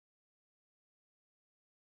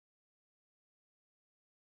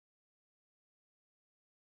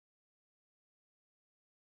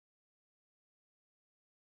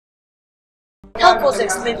 Help us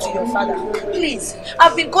explain to your father. Please.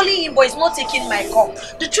 I've been calling him, but he's not taking my call.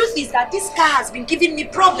 The truth is that this car has been giving me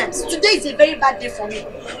problems. Today is a very bad day for me.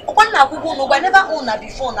 I never owned her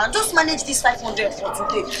before now. Just manage this 500 for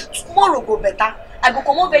today. Tomorrow go better. I go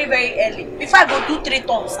come out very, very early. Before I go do 3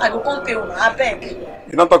 tons, I go come pay on. I beg.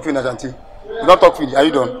 You don't talk finish, auntie. You don't talk finish. Are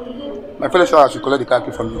you done? My fellow sure I should collect the car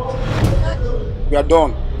key from you. We are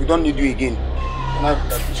done. We don't need you again.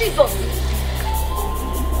 Jesus!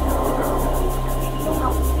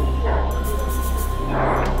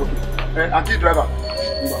 Auntie driver.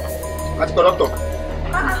 Auntie conductor.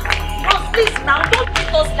 Boss, please now, don't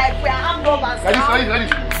treat us like we are armed robbers now.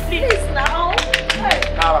 Please now. Hey.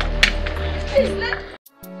 Please let...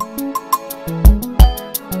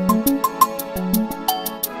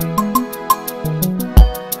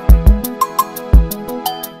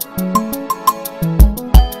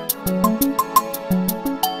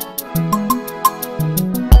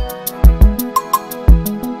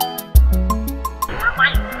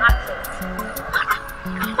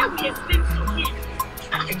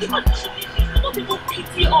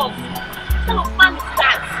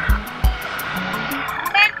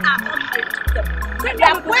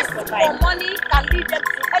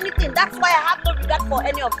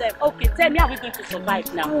 Okay, tell me how we're going to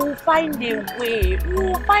survive now. We'll find a way.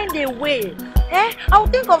 We'll find a way. Eh? I'll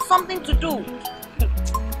think of something to do.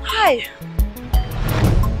 Hi.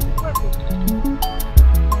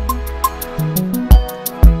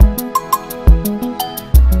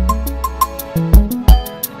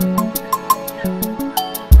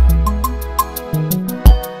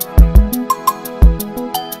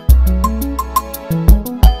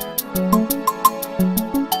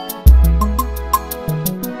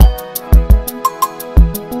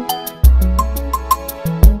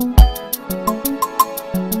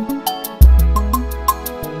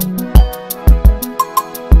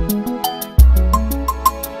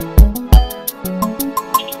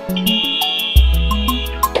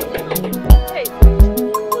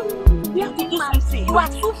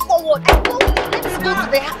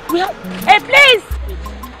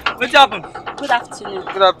 What happened? Good afternoon.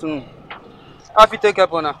 Good afternoon. How you take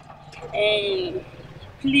up on her?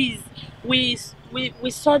 Please, we we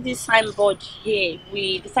saw this signboard here.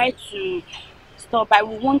 We decided to stop by.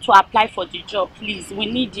 We want to apply for the job, please. We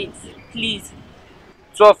need it, please.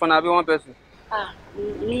 12 for now, be one person.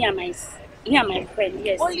 Me and my friend,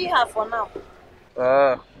 yes. Only her for now.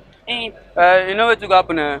 You know what to go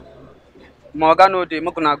happen? Morgan no day, I'm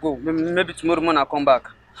gonna go. Maybe tomorrow morning I'll come back.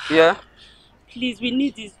 Yeah? Please, we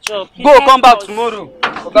need this job. Please go, come back tomorrow.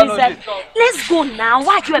 Let's go now.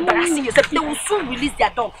 Why are you embarrassing yourself? They will soon release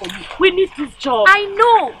their dog for you. We need this job. I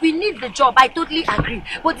know we need the job. I totally agree.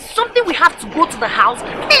 But it's something we have to go to the house.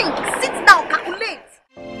 Think, sit down, calculate.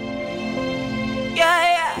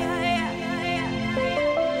 Yeah.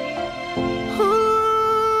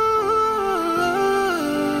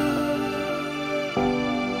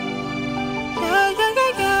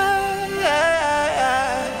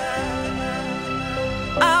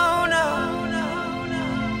 Oh no.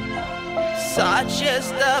 Such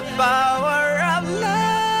is the power of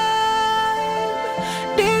love.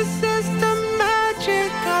 This is the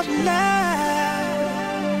magic of love.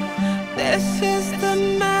 This is the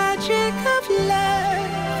magic of love.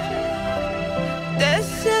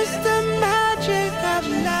 This is the magic of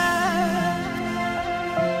love.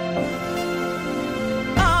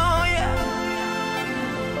 Oh yeah.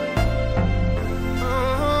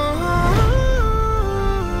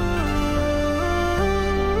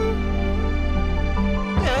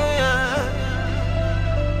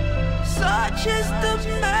 Such is the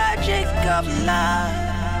magic of love.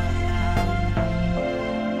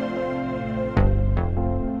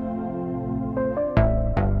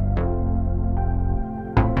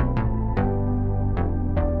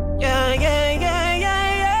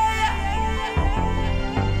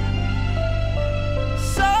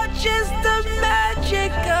 Such is the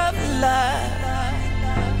magic of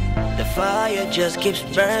love. The fire just keeps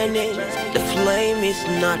burning. The flame is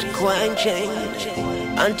not quenching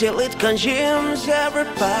until it consumes every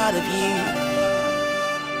part of you.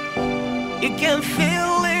 You can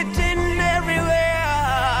feel it in everywhere.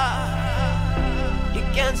 You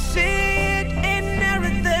can see it in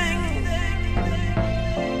everything.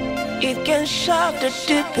 It can shock the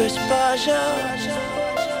deepest passions.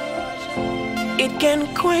 It can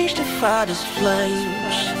quench the farthest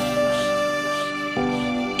flames.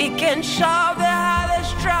 It can solve the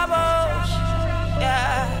hardest troubles.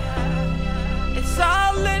 Yeah. It's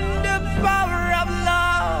all in the power of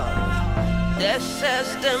love. This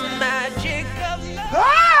is the magic of love.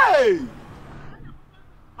 Hey!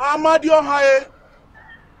 Ahmadion Haye.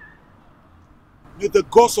 May the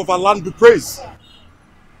gods of our land be praised.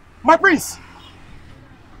 My prince!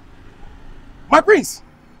 My prince!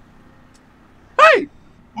 Hey!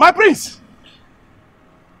 My prince!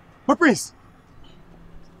 My prince!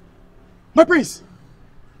 My prince!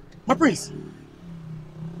 My prince!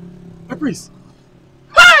 My prince!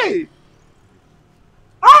 Hey!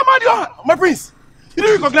 Ahmadion! My prince! You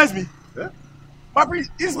didn't recognize me? Yeah? My prince,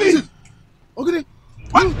 it's me! Okay.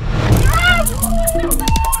 What?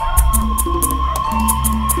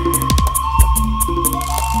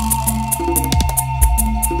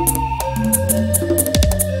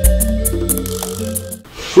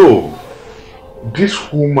 So, this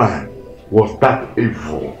woman was that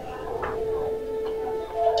evil.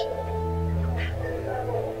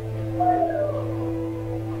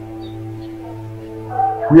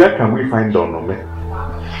 Where can we find Onome?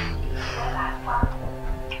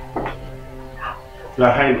 Your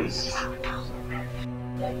Highness,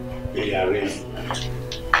 they are ready.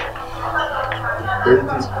 But it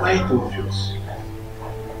is quite obvious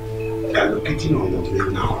that locating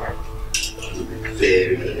Onome now will be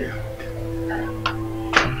very, very hard.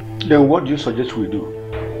 Then what do you suggest we do?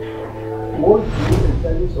 What do you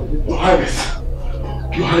exactly suggest? Your Highness!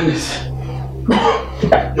 Your Highness!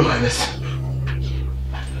 Your Highness!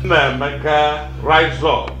 Maka, rise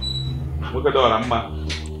up. Look at all, Your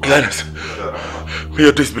Highness, may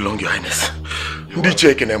your days belong, Your Highness.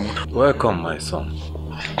 Welcome, my son.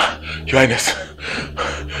 Your Highness,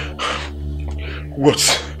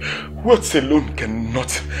 words alone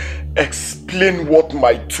cannot explain what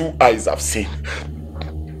my 2 eyes have seen.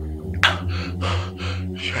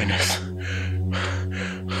 Your Highness,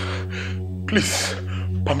 please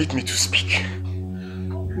permit me to speak.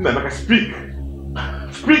 Maka, speak.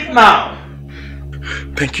 Speak now.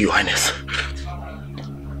 Thank you, Your Highness.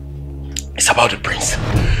 It's about the prince. A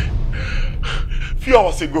few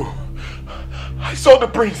hours ago, I saw the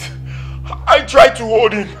prince. I tried to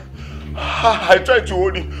hold him.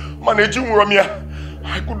 Managing Romia.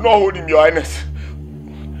 I could not hold him, Your Highness.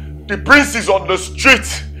 The prince is on the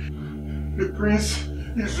street. The prince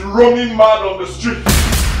is roaming mad on the street.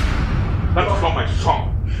 That is not my son.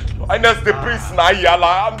 Highness, the prince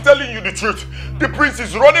Nayala. I'm telling you the truth. The prince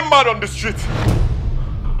is running mad on the street.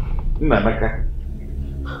 Namaka,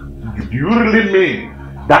 do you really mean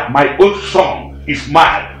that my own son is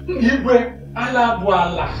mad?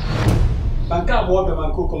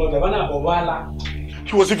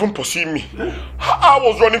 He was even pursuing me. I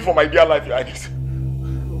was running for my dear life, Your Highness.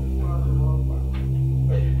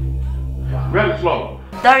 Well, Flo.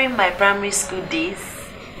 During my primary school days,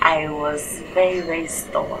 I was very, very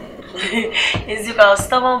stubborn. It's because I was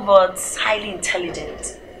stubborn but highly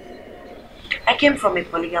intelligent. I came from a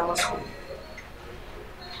polygamous home.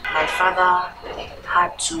 My father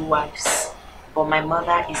had 2 wives, but my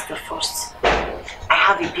mother is the first. I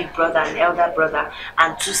have a big brother, an elder brother,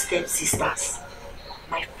 and 2 step-sisters.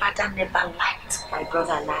 My father never liked my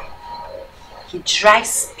brother and I. He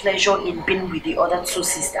derives pleasure in being with the other 2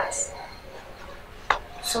 sisters.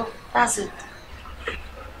 So, that's it.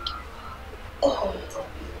 Oh,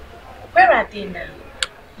 where are they now?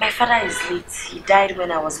 My father is late. He died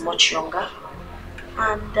when I was much younger.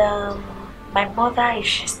 And my mother, if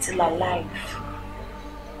she's still alive,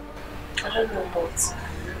 I don't know, but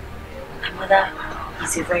my mother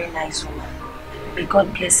is a very nice woman. May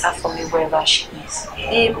God bless her for me wherever she is.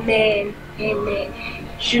 Amen. Amen.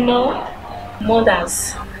 You know,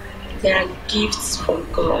 mothers, they are gifts from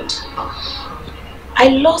God. I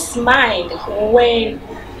lost mine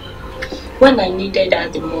when I needed her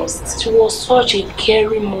the most. She was such a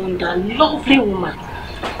caring mother, lovely woman.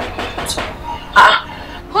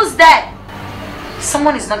 Who's there?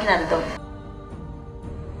 Someone is knocking at the door.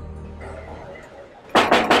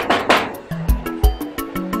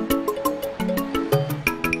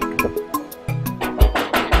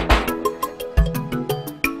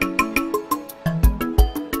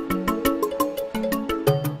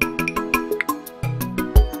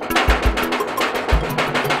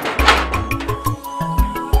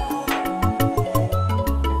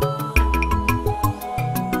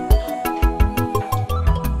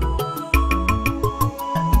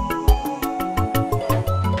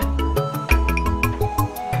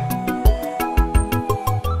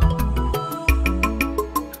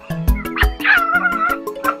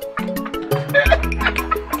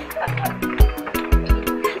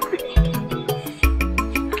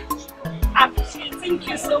 Thank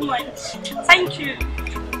you so much. Thank you.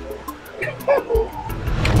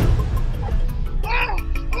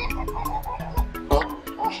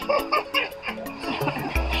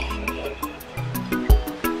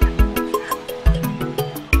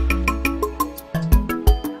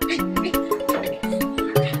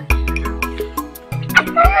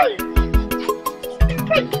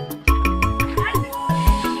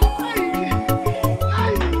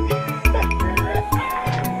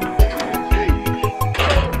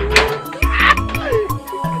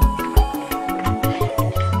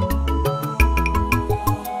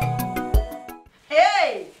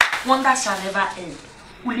 Wonders shall never end.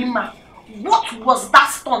 Ulima, what was that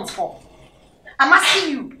stunt for? I'm asking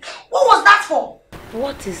you, what was that for?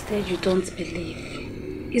 What is there you don't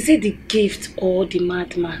believe? Is it the gift or the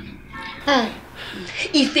madman?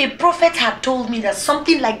 If the prophet had told me that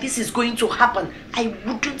something like this is going to happen, I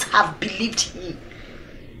wouldn't have believed him.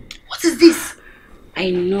 What is this?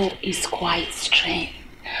 I know it's quite strange,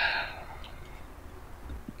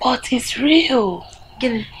 but it's real.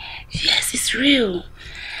 Yes, it's real.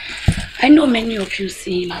 I know many of you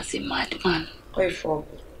see him as a madman. But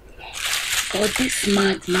this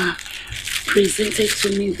madman presented to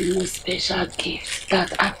me the most special gift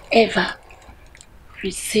that I've ever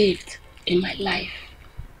received in my life.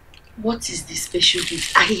 What is this special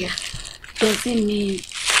gift? Does it mean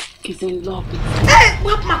he's in love with me? Hey,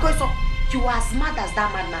 what Makoso? You are as mad as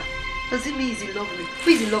that madman. Does it mean he's in love with me?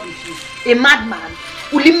 Who is in love with you? A madman?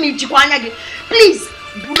 Please,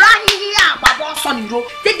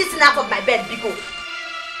 take this thing out of my bed, Biko.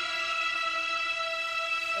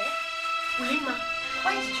 Ulima,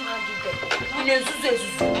 why did you hang it there?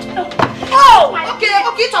 Oh,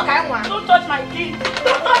 okay, talk. I want. Don't touch my kid.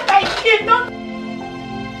 Don't touch my kid. Don't.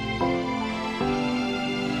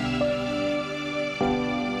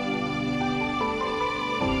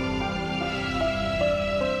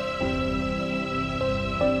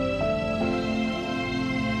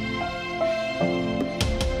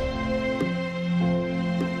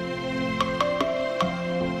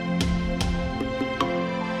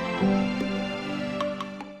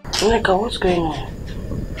 Nneka, what's going on?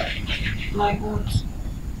 My God.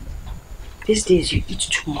 These days you eat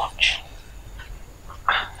too much.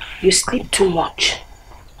 You sleep too much.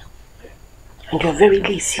 And you're very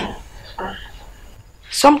lazy.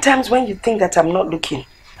 Sometimes when you think that I'm not looking,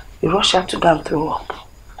 you rush out to go and throw up.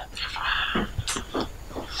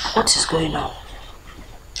 What is going on?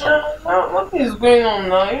 Nothing is going on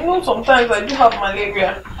now. You know, sometimes I do have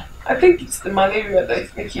malaria. I think it's the malaria that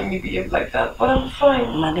is making me behave like that, but I'm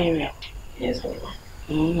fine. Malaria? Yes, Mama.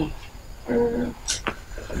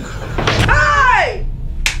 Hi!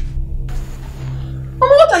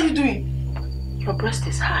 Mama, what are you doing? Your breast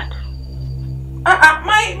is hard.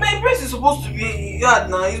 My breast is supposed to be hard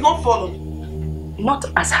now. It's not fallen. Not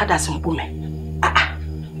as hard as Mpume.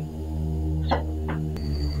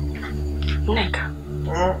 Neka.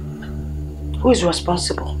 Who is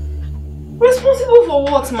responsible? Responsible for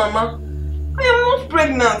what, Mama? I am not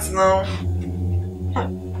pregnant now.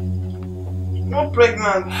 Not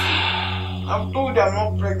pregnant. I've told you I'm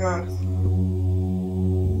not pregnant.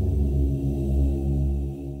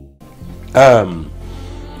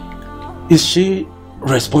 Is she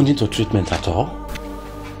responding to treatment at all?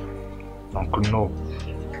 Uncle, no.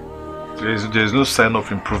 There's no sign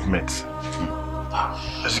of improvement.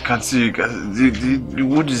 As you can see, the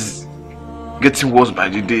wood is getting worse by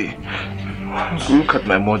the day. Look at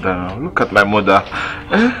my mother now. Look at my mother.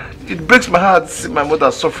 It breaks my heart to see my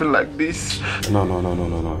mother suffering like this. No.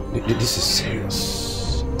 This is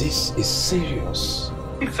serious. This is serious.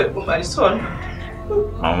 If my son.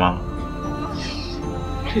 Mama.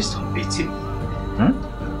 Please don't beat him.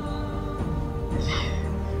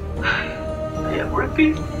 I am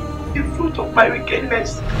reaping the fruit of my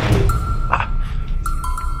wickedness.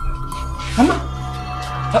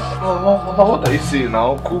 Mama, what are you saying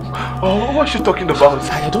now, Uncle? What is she talking about?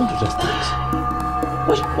 I don't understand.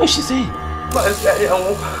 What is she saying?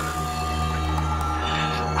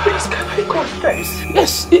 Please, can I confess?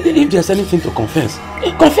 Yes, if there's anything to confess,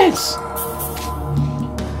 confess.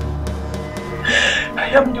 I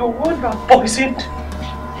am the one that poisoned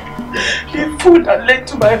the food that led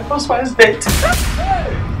to my husband's death.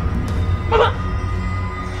 Mama!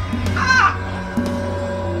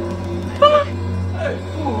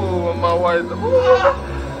 Oh, Mama, why? Mama,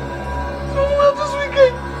 this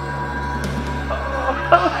weekend.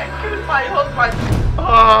 I killed my husband.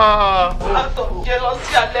 Out of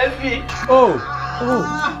jealousy and envy.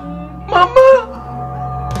 Mama!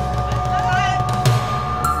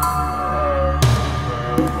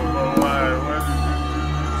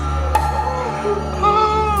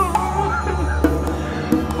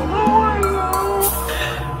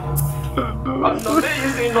 Another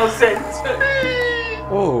is innocent.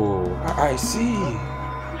 Oh, I see.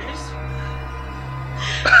 Please.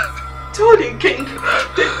 Tell the king,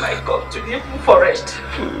 take my cup to the open forest.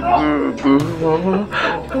 Mama,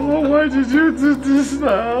 why did you do this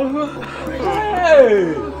now?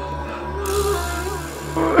 Hey!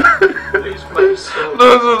 Please, my son. No,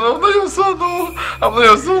 I'm not your son, no. I'm not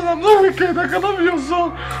your son, I'm not wicked, I cannot be your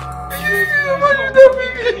son. Why you did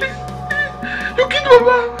me? You killed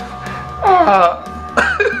Mama.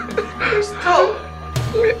 Stop.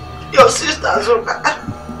 Your sister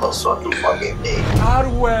also to forgive me.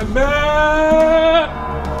 Arweme!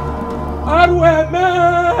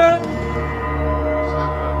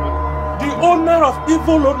 The owner of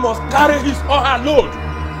evil load must carry his or her load.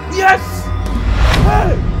 Yes!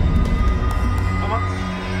 Hey!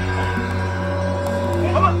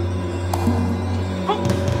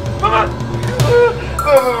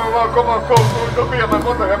 Mama, come on. Don't be my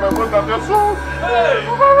mother, I'm your son. Hey!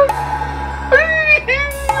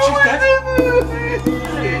 She's dead?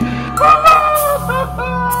 Mama!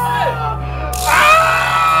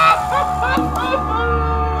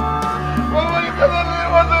 Mama, you cannot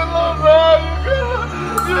leave us alone now.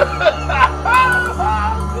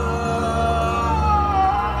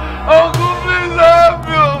 Uncle, please help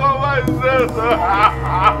me over myself.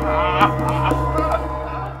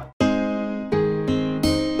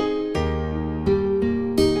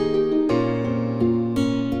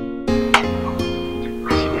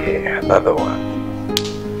 Another one.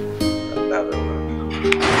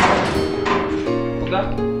 Oga?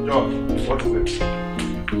 George, what is it?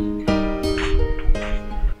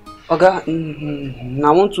 Oga,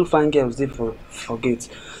 I want two fine girls there for gate.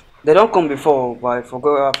 They don't come before, but I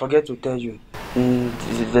forget to tell you.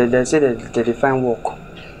 They say that they find work.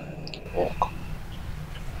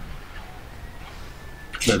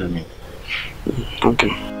 Let them in.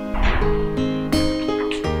 Okay.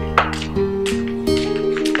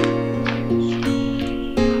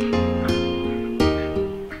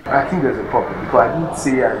 I think there's a problem because I didn't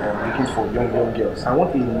say I am looking for young girls. I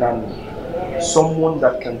want a nanny, someone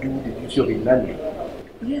that can do the duty of a nanny.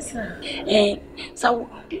 Yes, sir. So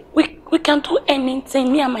we can do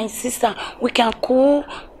anything. Me and my sister, we can cook,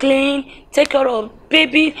 clean, take care of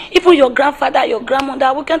baby, even your grandfather, your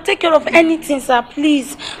grandmother. We can take care of anything, sir.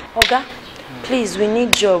 Please, Oga. Please, we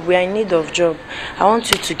need job. We are in need of job. I want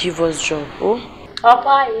you to give us job. Oh?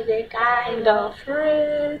 Papa is a kind of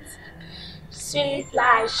fruit, sweet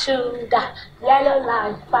like sugar, yellow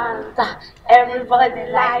like Fanta.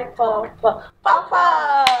 Everybody like Papa.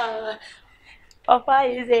 Papa! Papa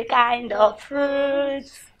is a kind of fruit,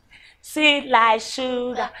 sweet like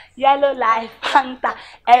sugar, yellow like Fanta.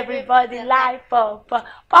 Everybody like Papa.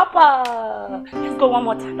 Papa! Let's go one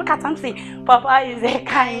more time. Look at him say, Papa is a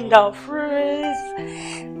kind of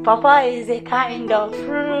fruit. Papa is a kind of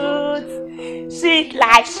fruit, sweet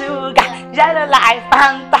like sugar, yellow like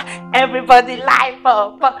Fanta. Everybody like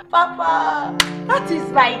Papa. Papa! That is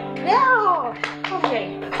my girl.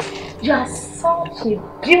 Okay. You are such a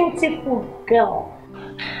beautiful girl.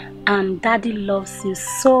 And Daddy loves you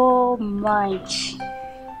so much.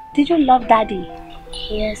 Did you love Daddy?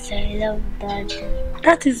 Yes, I love Daddy.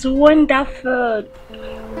 That is wonderful.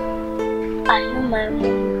 Are you my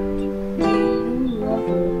mom? Do you love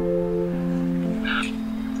me?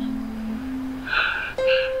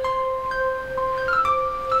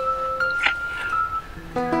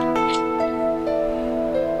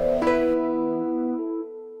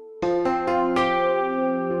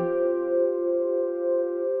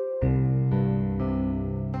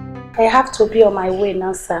 I have to be on my way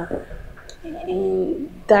now, sir.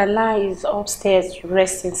 Dana is upstairs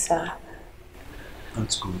resting, sir.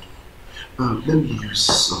 That's good. Let me use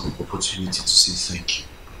some opportunity to say thank you.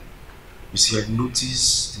 You see, I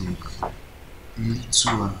noticed the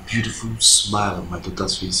little and beautiful smile on my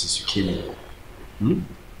daughter's face since you came in.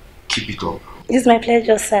 Keep it up. It's my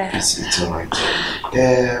pleasure, sir. It's alright.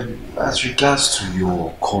 As regards to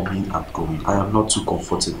your coming and going, I am not too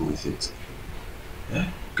comfortable with it. Yeah?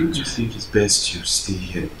 Don't you think it's best you stay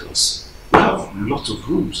here with us? We have lots of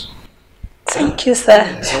rooms. Thank you, sir.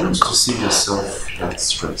 Yes, I want you to save yourself that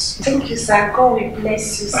stress. Thank you, sir. God will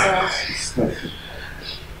bless you, sir.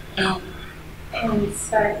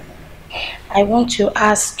 Sir, I want to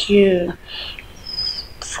ask you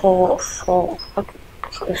for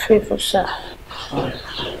a favor, sir.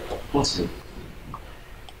 What's it?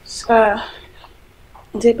 Sir,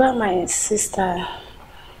 Deba, my sister,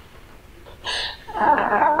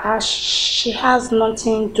 she has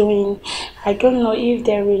nothing doing. I don't know if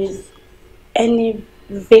there is any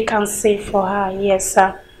vacancy for her. Yes,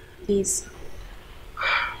 sir. Please.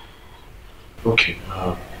 Okay.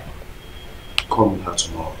 Call me her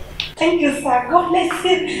tomorrow. Thank you, sir. God bless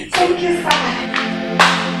you. Thank you, sir.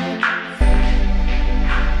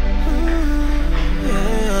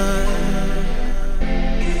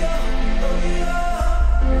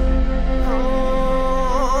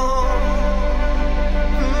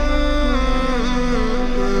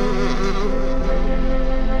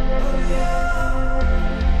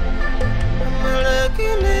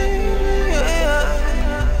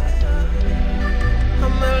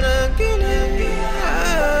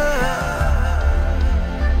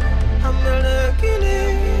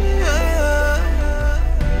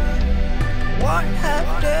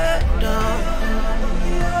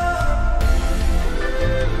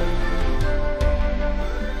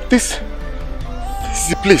 This is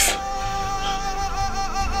the place.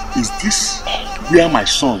 Is this where my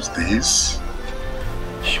son stays?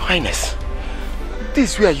 Your Highness,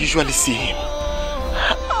 this is where I usually see him.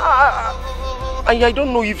 I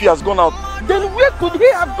don't know if he has gone out. Then where could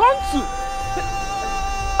he have gone to?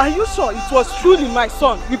 Are you sure it was truly my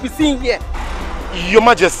son you'll be seeing here? Your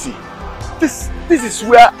Majesty, this is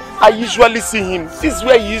where I usually see him. This is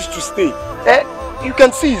where he used to stay. You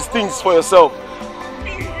can see his things for yourself.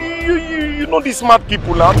 You know these mad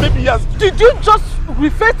people now. Maybe he has... Did you just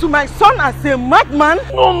refer to my son as a madman?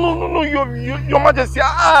 No, Your Majesty.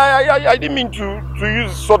 I didn't mean to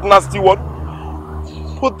use such nasty word.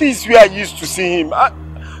 But this is where I used to see him.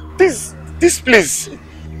 This place.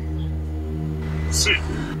 See.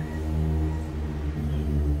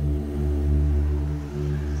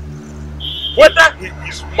 Whether he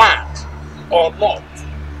is mad or not,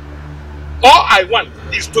 all I want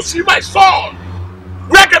is to see my son.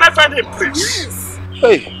 Where can I find him, please?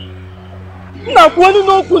 Hey.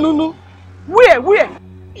 Where?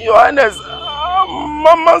 Your Highness,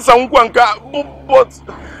 Mama Sankwanka, but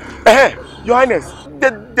Your Highness,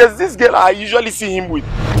 there's this girl I usually see him with.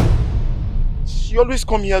 She always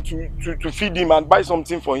come here to feed him and buy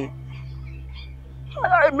something for him.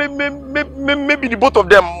 Maybe the both of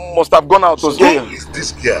them must have gone out. So who is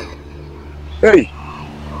this girl? Hey.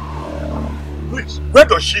 Please, where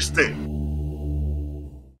does she stay?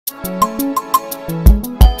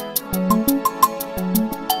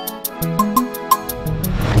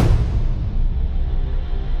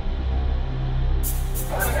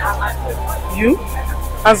 You?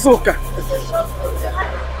 Azoka.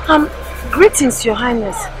 Greetings, Your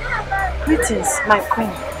Highness. Greetings, my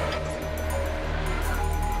queen.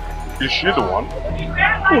 Is she the one?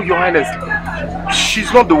 Oh, Your Highness,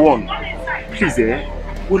 she's not the one. Please,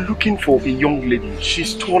 we're looking for a young lady.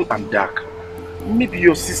 She's tall and dark. Maybe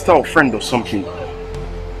your sister or friend or something.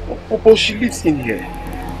 But she lives in here.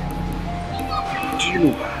 Do you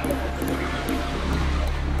know her?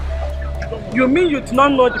 You mean you do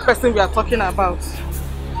not know the person we are talking about?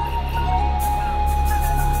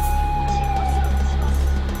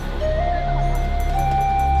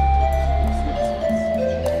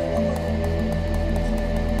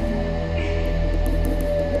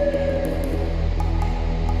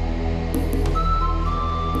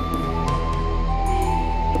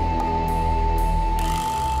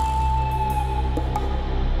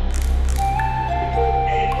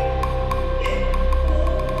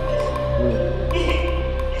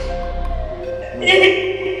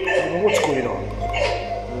 What's going on?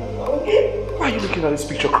 Why are you looking at this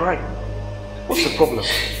picture crying? What's the problem?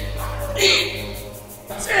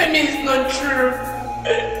 Tell me it's not true.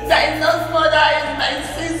 That is not mother, is my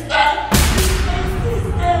sister.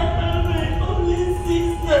 My only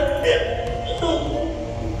sister.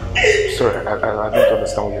 Sorry, I don't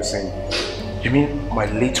understand what you're saying. You mean my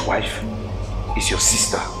late wife is your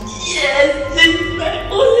sister? Yes, this is my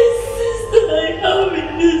only sister I have in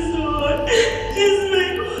this world. She's my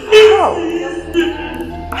only sister.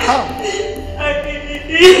 How?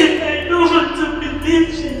 I don't want to believe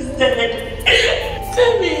she's dead.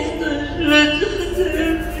 Tell me it's not true.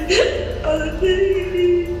 Just tell me.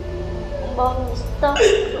 Mom, stop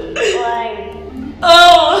crying.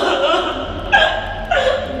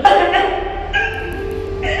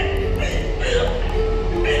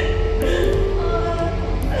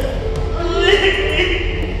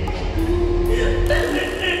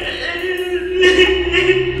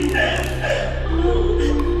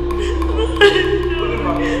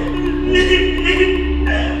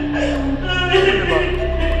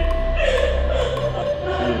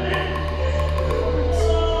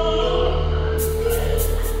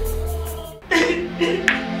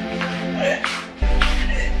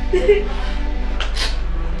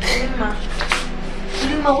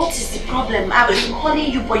 Lima, what is the problem? I've been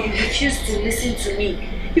calling you, but you refuse to listen to me.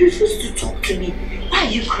 You refuse to talk to me. Why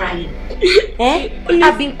are you crying?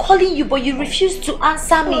 I've been calling you, but you refuse to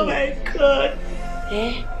answer me. Oh my God.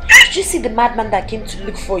 Did you see the madman that came to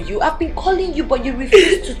look for you? I've been calling you, but you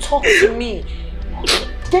refuse to talk to me.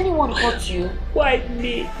 Did anyone hurt you? Why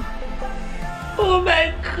me? Oh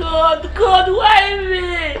my God, God, why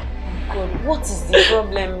me? God, what is the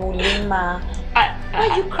problem, Lima? Why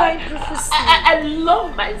are you crying profusely? I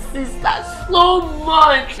love my sister so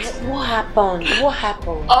much. What happened? What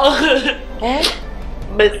happened?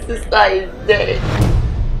 My sister is dead.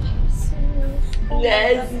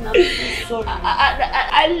 Yes. I'm so sorry.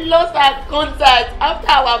 I lost her contact after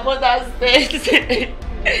our mother's death.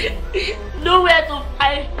 Nowhere to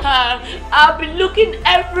find her. I've been looking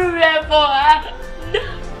everywhere for her.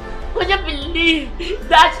 Could you believe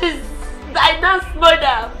that she's Dinah's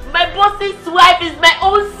mother? My boss's wife is my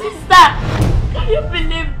own sister. Can you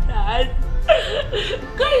believe that?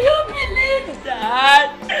 Can you believe that?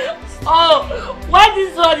 Oh, why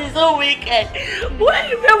this one is so wicked?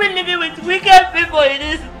 Why are we living with wicked people in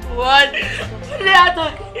this world?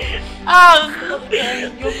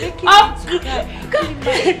 You're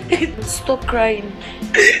making me cry. Stop crying.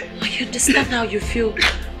 You understand how you feel.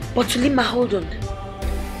 But Lima, hold on.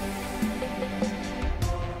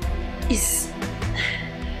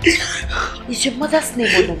 Is your mother's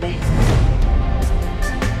name on the bed?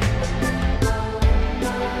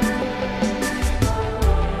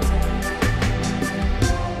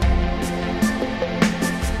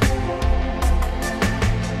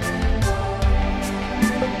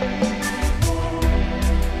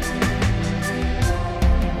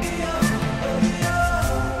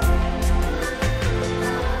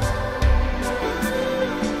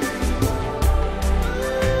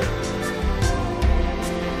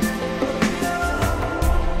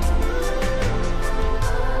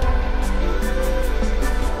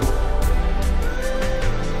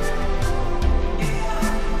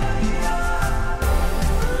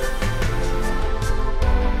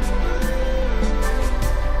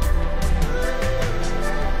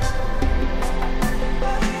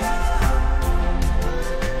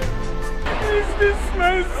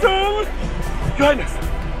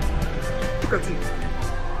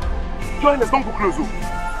 Don't go close.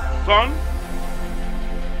 Son?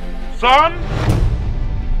 Son?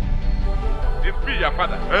 It's me, your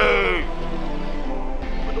father. Hey!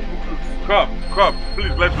 Don't go close. Come,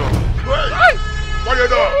 please, let's go. What are you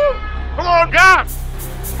doing? Come on, gas!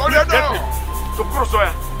 What are you doing? So cross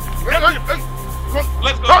where?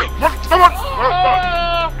 Let's go. Hey, come on!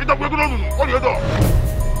 Get up, what are you doing? What are you doing?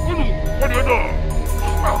 What are you doing?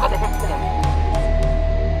 Come on.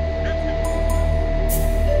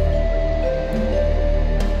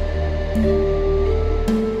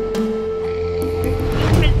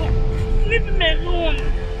 Leave me alone.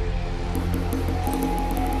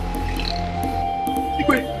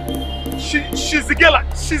 She's the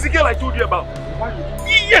girl I told you about.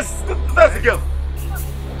 Yes, that's the girl.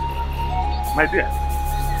 My dear,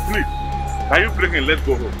 please, can you bring him? Let's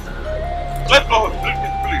go home. Let's go home, bring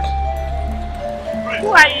him, please. Who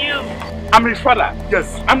are you? I'm his father.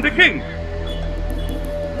 Yes, I'm the king.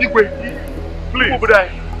 Igwe, please. Over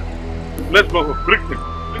there. Let's go home, bring him.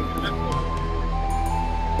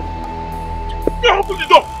 Yeah, open the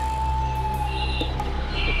door.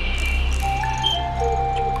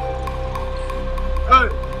 Hey,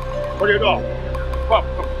 what are you doing? Come.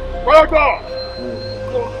 What are you doing?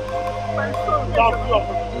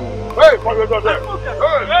 Hey, what are you doing there?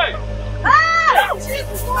 Hey!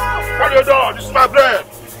 What are you doing? This is my bread.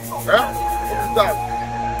 Yeah? What is that?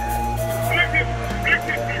 Drink it, please.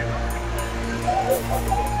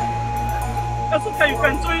 That's okay, you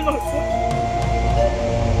can join us.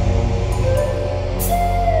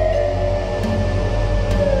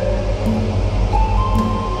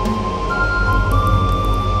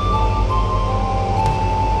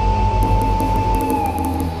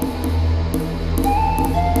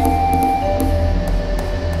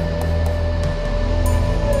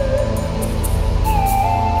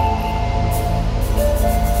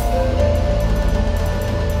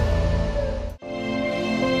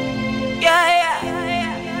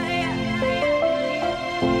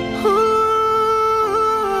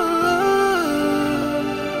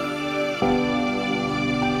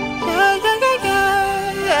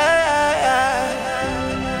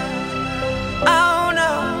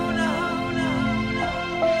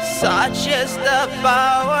 Such is the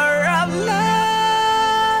power of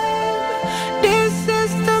love. This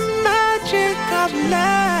is the magic of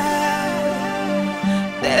love.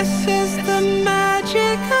 This is the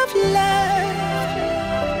magic of love.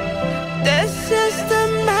 This is the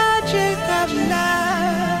magic of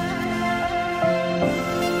love.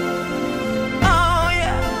 Oh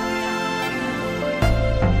yeah.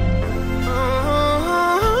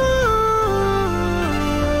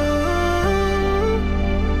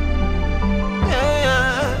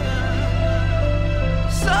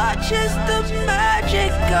 Such is the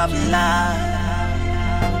magic of love.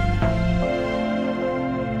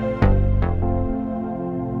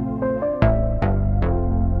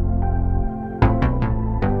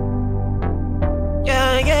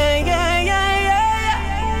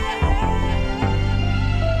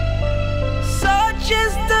 Such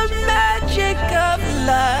is the magic of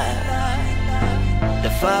love.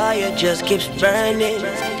 The fire just keeps burning.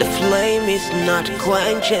 The flame is not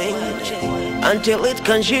quenching until it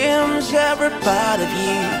consumes every part of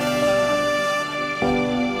you.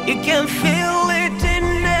 You can feel it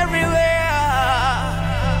in everywhere.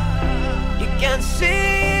 You can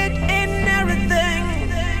see it in everything.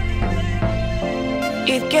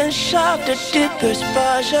 It can shock the deepest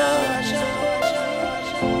passions.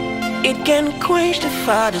 It can quench the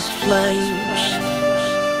farthest flames.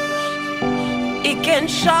 It can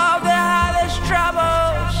solve the hardest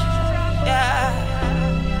troubles. Yeah.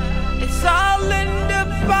 It's all in the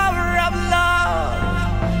power of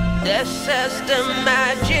love. This is the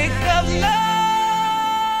magic of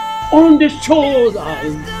love. On the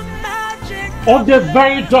shoulders of the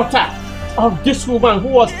very daughter of this woman who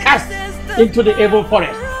was cast into the evil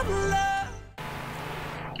forest.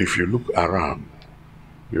 If you look around,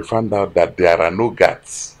 you find out that there are no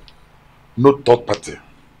guards, no third party.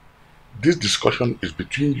 This discussion is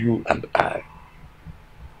between you and I.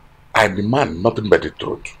 I demand nothing but the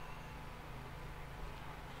truth.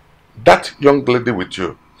 That young lady with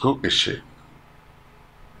you, who is she?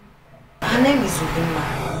 Her name is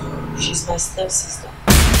Ubima. She's my stepsister.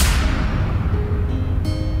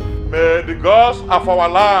 May the gods of our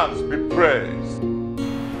lands be praised.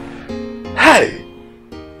 Hey!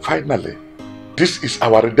 Finally, this is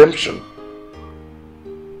our redemption.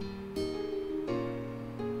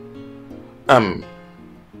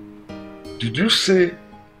 Did you say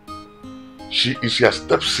she is your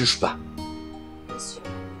stepsister? Yes, Your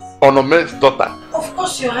Highness. Onome's daughter? Of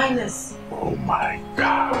course, Your Highness. Oh my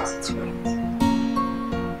God.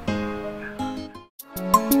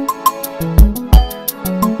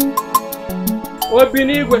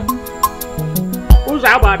 Obinigwe, ụzọ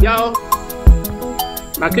agba bịa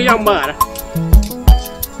maka ya mgbaghara.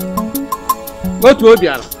 Go to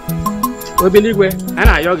Obiara. Obinigwe, and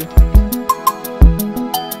I yogi.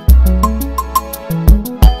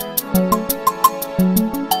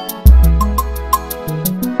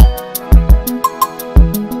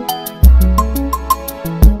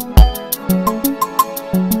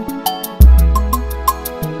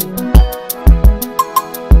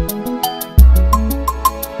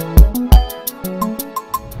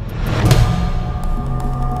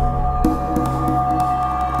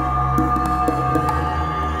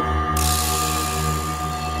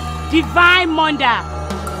 Divine Mother,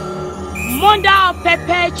 Mother of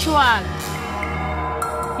Perpetual,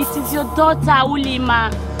 it is your daughter Ulima.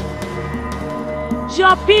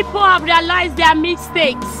 Your people have realized their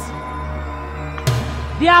mistakes.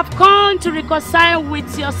 They have come to reconcile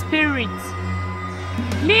with your spirit.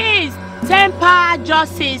 Please temper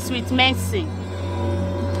justice with mercy.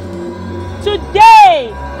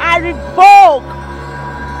 Today, I revoke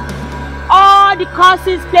all the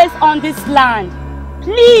curses placed on this land.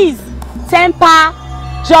 Please temper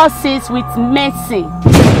justice with mercy.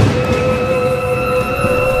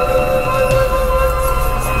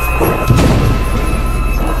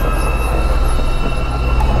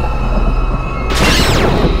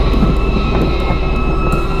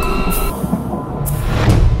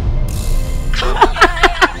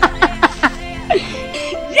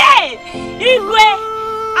 Yes, Igwe,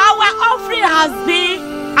 our offering has been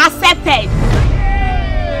accepted.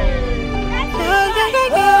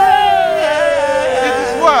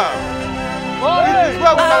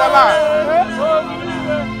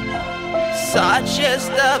 Such is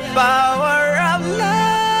the power of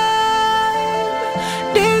love.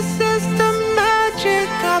 This is the magic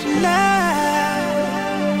of love.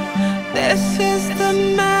 This is the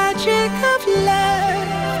magic of love.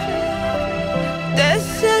 This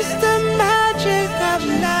is the magic of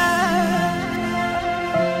love.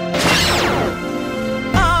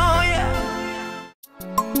 Oh yeah.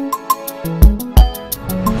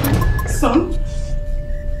 Son?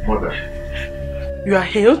 Mother. You are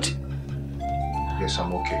healed? Yes,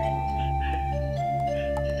 I'm okay.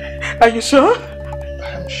 Are you sure? I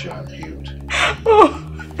am sure I'm healed. Oh.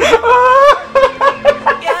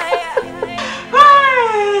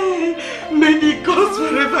 May the gods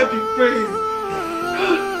forever be praised.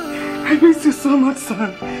 I miss you so much,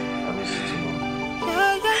 son. I miss you too, Mom.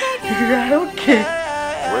 You are okay.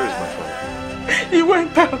 Where is my father? He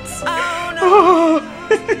went out. Oh.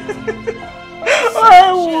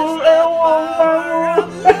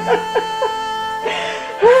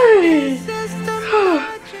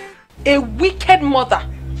 A wicked mother.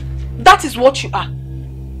 That is what you are.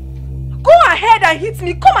 Go ahead and hit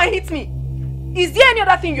me. Come and hit me. Is there any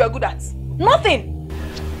other thing you are good at? Nothing.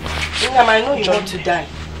 Ingam, I know you want to die,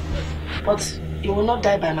 but you will not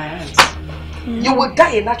die by my hands. You will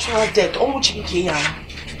die a natural death.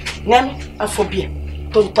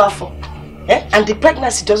 And the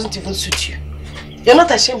pregnancy doesn't even suit you. You're not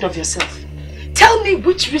ashamed of yourself. Tell me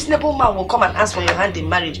which reasonable man will come and ask for your hand in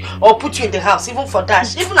marriage or put you in the house, even for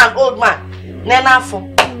dash, even an old man.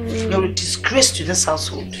 You're a disgrace to this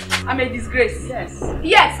household. I'm a disgrace. Yes.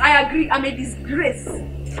 Yes, I agree. I'm a disgrace.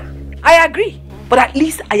 I agree. But at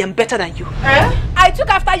least I am better than you. I took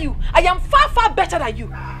after you. I am far, far better than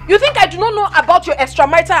you. You think I do not know about your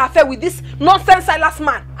extramarital affair with this nonsense Silas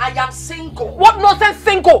man? I am single. What nonsense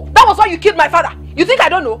single? That was why you killed my father. You think I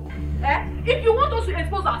don't know? If you want us to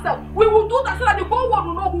expose ourselves, we will do that so that the whole world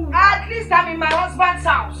will know who we are. At least I'm in my husband's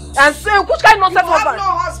house. And so, which kind of nonsense husband? You have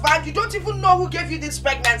no husband. You don't even know who gave you this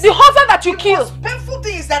pregnancy. The husband that you killed. The most painful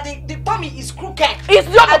thing is that the tummy is crooked. It's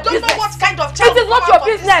not your business. I don't know what kind of child. It is not your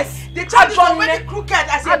business. The child is already crooked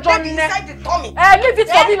as a baby inside the tummy. Leave it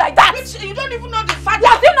for me like that. You don't even know the father. You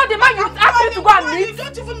are still not the man you asked me to go and meet. You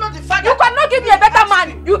don't even know the father. You cannot give me a better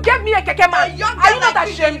man. You gave me a keke man. Are you not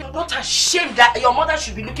ashamed? You're not ashamed that your mother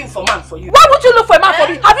should be looking for man for you. Why would you look for a man for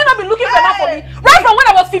me? Have you not been looking for a man for me? Right from when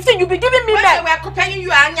I was 15, you've been giving me men. When they were accompanying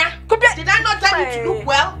you, Anya, did I not tell you to look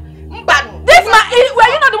well? This man, were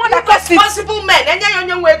you not the one that caused it? Responsible men.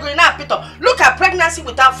 Look at pregnancy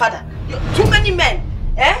without father. Too many men.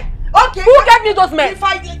 Okay. Who gave me those men? If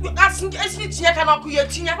I ask me, Mama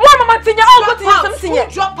Tinya,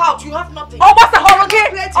 drop out. You have nothing. Oh, what's a holiday?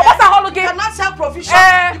 You cannot sell provision.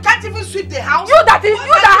 You can't even sweep the house. You that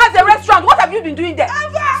has a restaurant. What have you been doing there?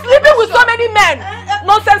 Sleeping with so many men.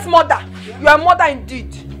 Nonsense mother. You are a mother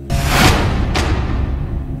indeed.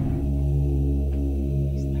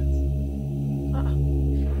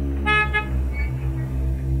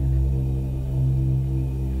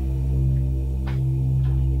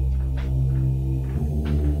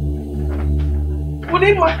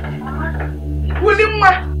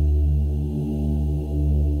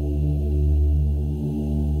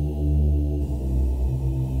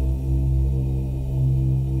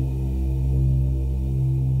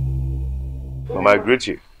 Mama, I greet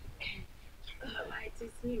you. It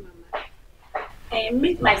is me, Mama.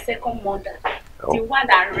 Meet my second mother, the one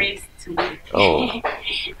that raised me. Oh,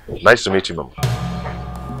 nice to meet you, Mama.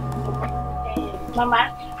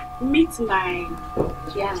 Mama, meet my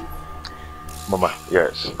fiance. Mama,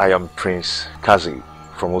 yes, I am Prince Kazi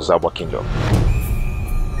from Ozawa Kingdom.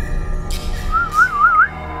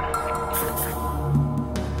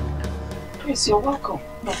 Prince, you're welcome.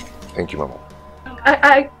 Thank you, Mama.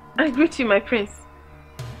 I greet you, my prince.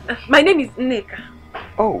 My name is Nneka.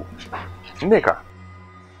 Oh, Nneka.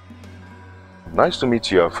 Nice to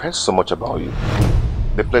meet you. I've heard so much about you.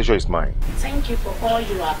 The pleasure is mine. Thank you for all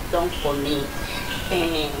you have done for me.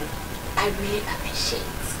 And I really appreciate it.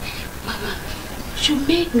 Mama, you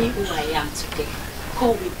made me who I am today.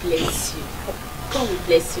 God will bless you. God will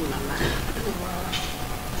bless you, Mama.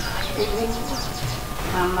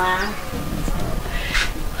 Mama,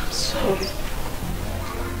 I'm sorry.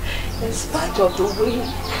 In spite of the way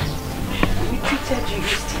we treated you,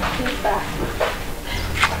 you still came back.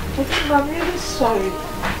 I'm really sorry.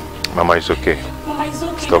 Mama, it's okay. Mama, it's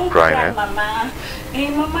okay. Stop Don't crying, cry, eh? Mama. Hey,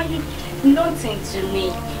 Mama, you nothing to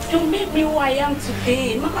me. You made me who I am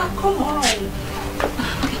today. Mama, come on.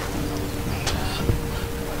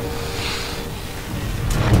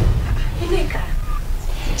 Nneka.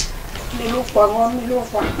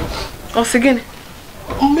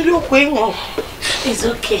 It's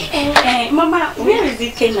okay. Mama, where is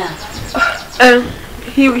Ike now?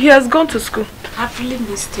 He has gone to school. I've really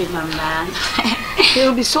missed him, Mama.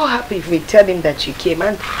 He'll be so happy if we tell him that you came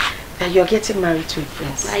and that you're getting married to a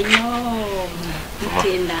prince. I know.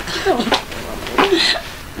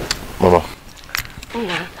 Mama,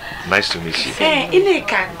 Mama. nice to meet you. Hey,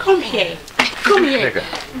 Nneka, come here. Come here. Nneka,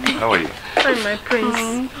 how are you? Hi, my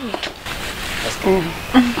prince.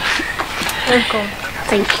 Welcome.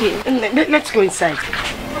 Thank you. Let's go inside.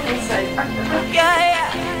 Yeah.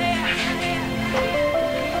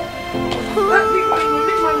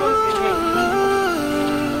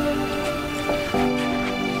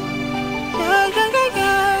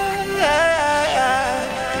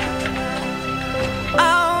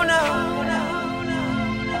 Oh no,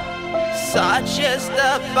 such is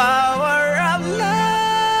the power of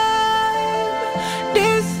love.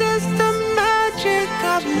 This is the magic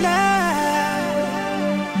of love.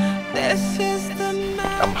 This is the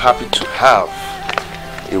magic. I'm happy to have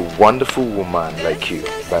a wonderful woman like you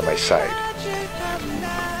by my side.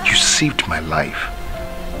 You saved my life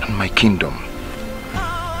and my kingdom.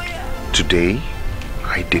 Today,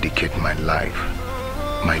 I dedicate my life,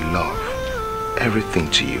 my love, everything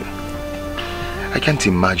to you. I can't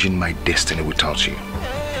imagine my destiny without you.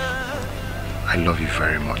 I love you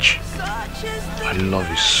very much. I love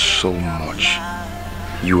you so much.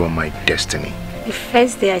 You are my destiny. The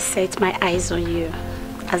first day I set my eyes on you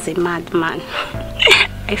as a madman,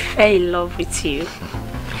 I fell in love with you.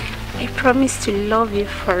 I promised to love you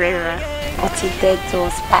forever until death do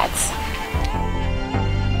us part.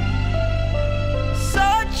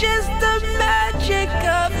 Such is the magic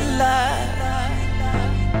of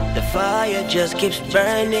love. The fire just keeps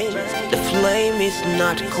burning. The flame is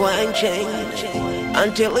not quenching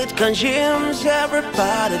until it consumes every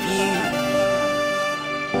part of you.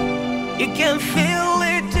 You can feel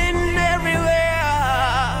it in everywhere.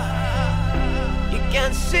 You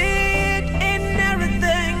can see it in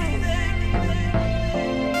everything.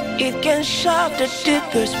 It can shock the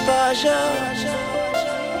deepest pleasures.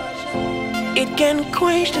 It can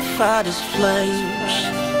quench the farthest flames.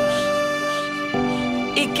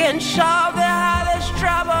 It can solve the hardest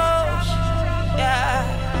troubles. Yeah,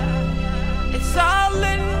 it's all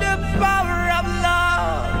in the power of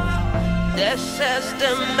love. This is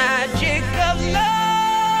the magic of love.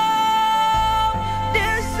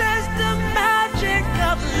 This is the magic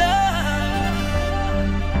of love.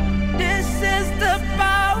 This is the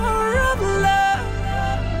power of love.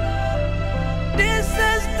 This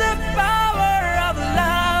is the power of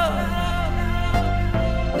love.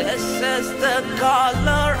 This is the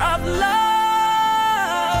color of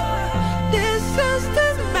love. This is the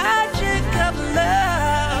magic of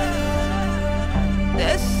love.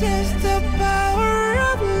 This is the power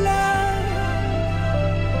of love.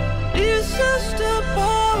 This is the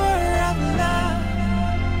power of love.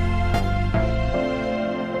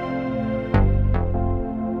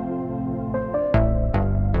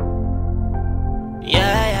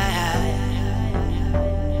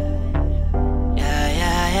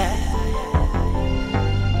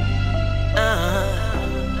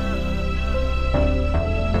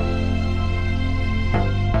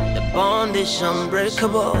 The bond is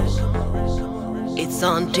unbreakable. It's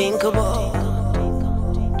unthinkable.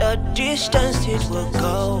 The distance it will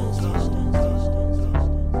go.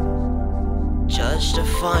 just to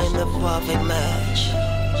find the perfect match,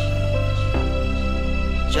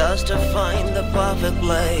 just to find the perfect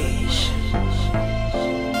place.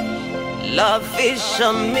 Love is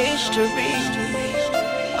a mystery,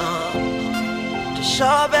 to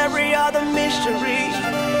solve every other mystery.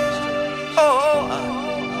 Oh,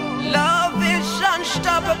 love is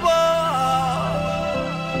unstoppable.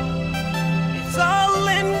 It's all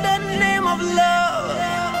in the name of love.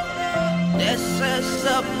 This is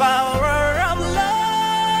the power of love.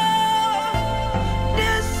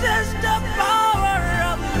 This is the power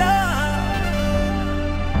of love.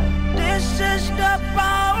 This is the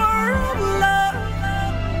power of love.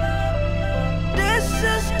 This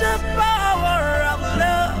is the power of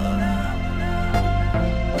love.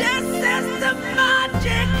 This is the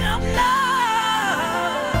magic of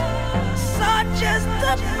love. Such is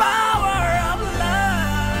the power of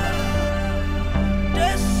love.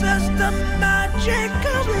 This is the magic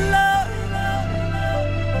of